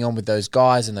that's going on with those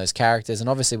guys and those characters. And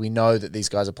obviously we know that these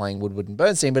guys are playing Woodward and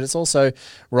Bernstein, but it's also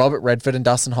Robert Redford and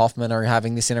Dustin Hoffman are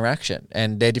having this interaction,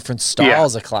 and their different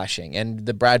styles are clashing. And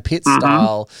the Brad Pitt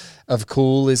style of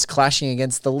cool is clashing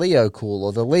against the Leo cool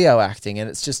or the Leo acting. And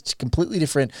it's just completely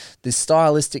different. This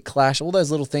stylistic clash, all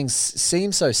those little things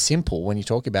seem so simple when you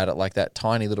talk about it, like that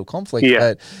tiny little conflict.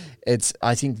 But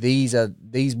I think these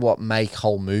what make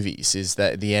whole movies, is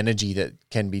that the energy that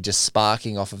can be just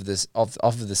sparking off of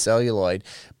the celluloid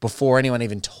before anyone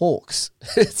even talks.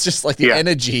 It's just like the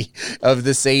energy of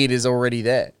the scene is already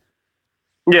there.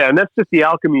 Yeah, and that's just the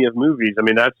alchemy of movies. I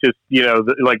mean, that's just,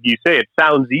 like you say, it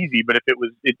sounds easy, but if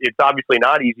it's obviously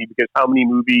not easy, because how many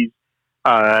movies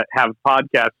have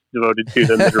podcasts devoted to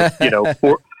them that are,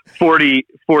 40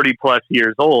 plus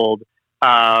years old.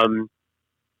 It's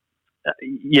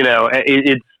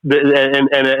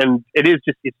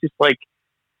just like,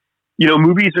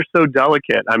 movies are so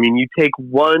delicate. I mean, you take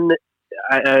one,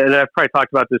 and I've probably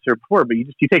talked about this here before, but you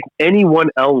take any one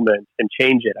element and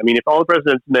change it. I mean, if All the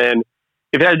President's Men,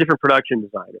 if it had a different production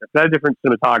designer, if it had a different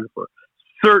cinematographer,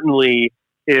 certainly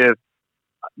if,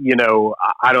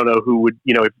 I don't know who would,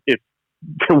 if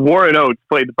Warren Oates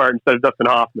played the part instead of Dustin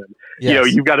Hoffman,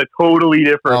 you've got a totally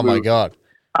different movie. My God.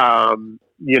 And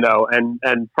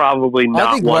probably not.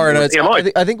 I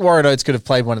think Warren Oates could have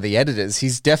played one of the editors.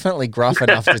 He's definitely gruff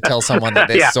enough to tell someone that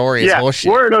their story is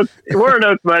horseshit. Warren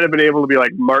Oates might have been able to be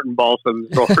like Martin Balsam's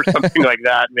role or something like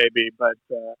that, maybe. But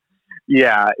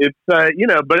it's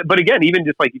but again, even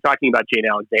just like you talking about Jane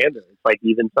Alexander, it's like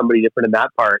even somebody different in that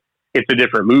part, it's a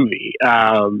different movie.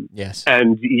 Yes,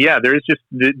 and there's just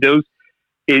those.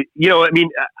 I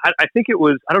think it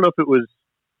was. I don't know if it was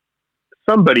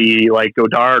somebody like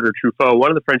Godard or Truffaut, one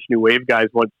of the French New Wave guys,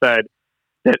 once said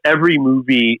that every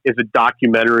movie is a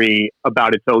documentary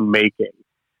about its own making.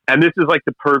 And this is like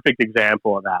the perfect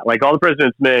example of that. Like All the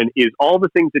President's Men is all the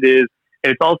things it is,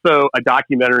 and it's also a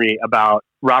documentary about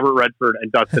Robert Redford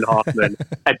and Dustin Hoffman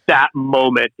at that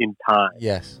moment in time.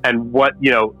 Yes. And what,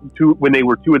 when they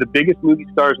were two of the biggest movie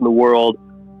stars in the world,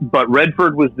 but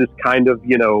Redford was this kind of,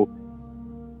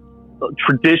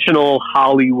 traditional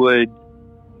Hollywood,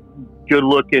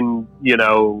 good-looking,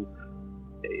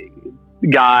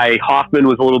 guy. Hoffman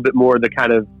was a little bit more the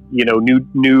kind of,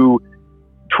 new,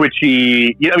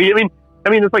 twitchy. I mean,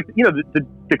 it's like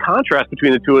the contrast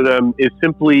between the two of them is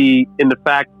simply in the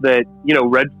fact that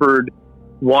Redford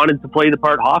wanted to play the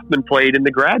part Hoffman played in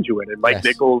The Graduate, and Mike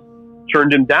Nichols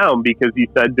turned him down because he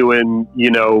said to him,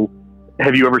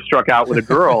 have you ever struck out with a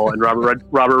girl? And Robert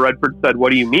Redford said,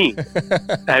 what do you mean?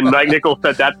 And Mike Nichols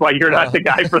said, that's why you're not the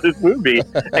guy for this movie,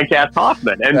 and cast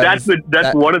Hoffman. And that's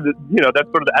one of the, that's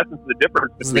sort of the essence of the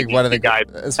difference between one of the guys.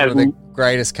 It's one of the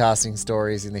greatest casting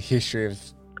stories in the history of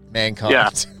mankind. Yeah.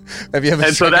 Have you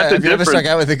ever struck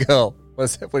out with a girl?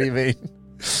 What do you mean?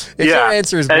 If your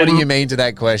answer is, what do you mean to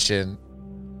that question?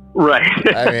 Right.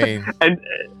 I mean, and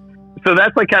so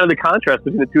that's like kind of the contrast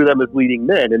between the two of them as leading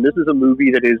men. And this is a movie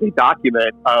that is a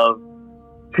document of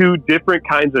two different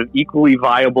kinds of equally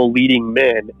viable leading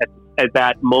men at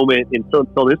that moment in film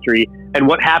history, and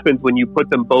what happens when you put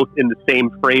them both in the same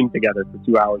frame together for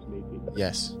 2 hours and 18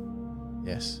 minutes.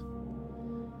 Yes.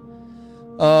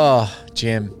 Oh,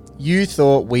 Jim, you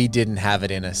thought we didn't have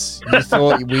it in us. You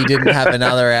thought we didn't have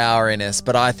another hour in us,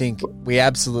 but I think we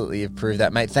absolutely have proved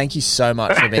that, mate. Thank you so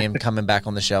much for coming back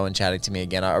on the show and chatting to me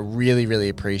again. I really, really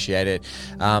appreciate it.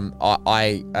 I'm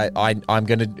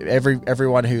going to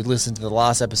everyone who listened to the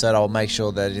last episode, I will make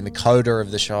sure that in the coda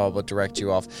of the show I will direct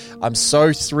you off. I'm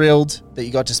so thrilled that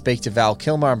you got to speak to Val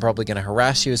Kilmer. I'm probably going to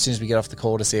harass you as soon as we get off the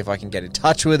call to see if I can get in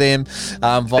touch with him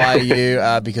via you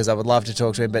because I would love to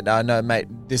talk to him. But no, mate,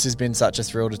 this has been such a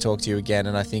thrill to talk talk to you again.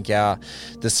 And I think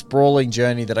the sprawling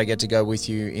journey that I get to go with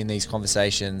you in these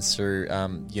conversations through,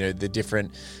 the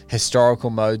different historical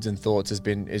modes and thoughts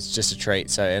it's just a treat.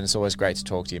 So, and it's always great to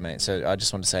talk to you, mate. So I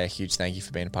just want to say a huge thank you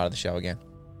for being a part of the show again.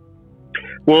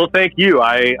 Well, thank you.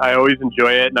 I always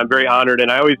enjoy it, and I'm very honored.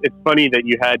 And it's funny that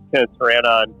you had Kenneth Turan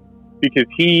on, because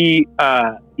he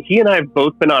and I have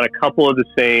both been on a couple of the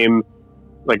same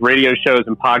like radio shows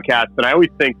and podcasts. And I always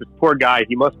think this poor guy,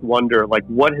 he must wonder like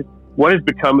what has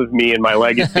become of me and my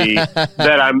legacy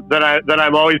that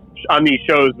I'm always on these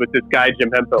shows with this guy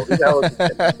Jim Hemphill,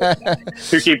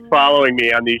 who keeps following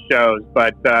me on these shows.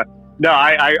 But no,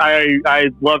 I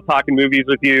love talking movies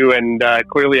with you, and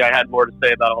clearly I had more to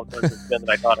say about All the President's Men than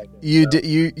I thought I did.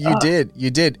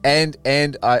 You did, and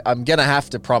I'm gonna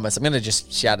have to promise. I'm gonna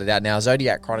just shout it out now.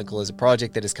 Zodiac Chronicle is a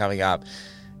project that is coming up.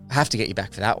 I have to get you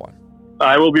back for that one.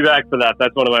 I will be back for that.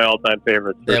 That's one of my all-time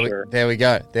favorites for sure. There we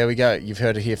go. You've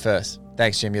heard it here first.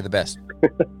 Thanks, Jim. You're the best. All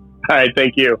right,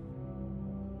 thank you.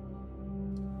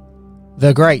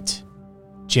 The great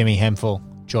Jimmy Hemphill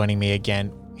joining me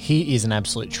again. He is an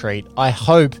absolute treat. I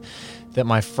hope that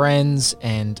my friends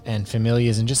and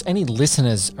familiars and just any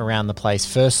listeners around the place,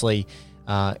 firstly,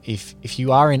 if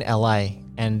you are in LA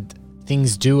and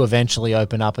things do eventually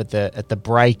open up at the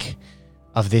break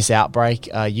of this outbreak,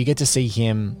 you get to see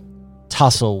him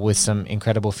tussle with some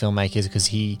incredible filmmakers, because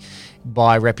he,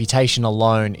 by reputation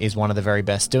alone, is one of the very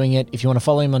best doing it. If you want to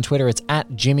follow him on Twitter, it's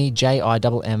at Jimmy,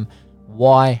 JIMMYHEMPHILL,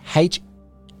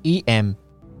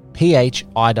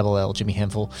 Jimmy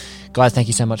Hemphill. Guys, thank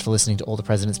you so much for listening to All the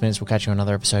President's Minutes. We'll catch you on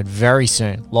another episode very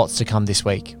soon. Lots to come this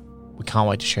week. We can't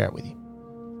wait to share it with you.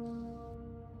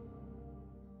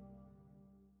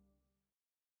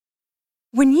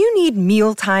 When you need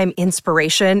mealtime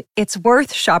inspiration, it's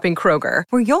worth shopping Kroger,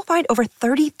 where you'll find over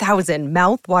 30,000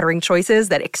 mouth-watering choices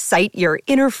that excite your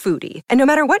inner foodie. And no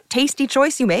matter what tasty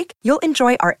choice you make, you'll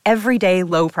enjoy our everyday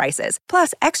low prices,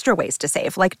 plus extra ways to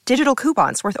save, like digital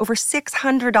coupons worth over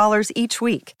 $600 each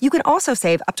week. You can also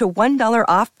save up to $1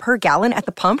 off per gallon at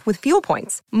the pump with fuel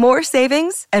points. More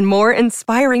savings and more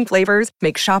inspiring flavors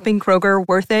make shopping Kroger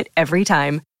worth it every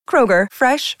time. Kroger,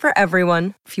 fresh for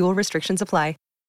everyone. Fuel restrictions apply.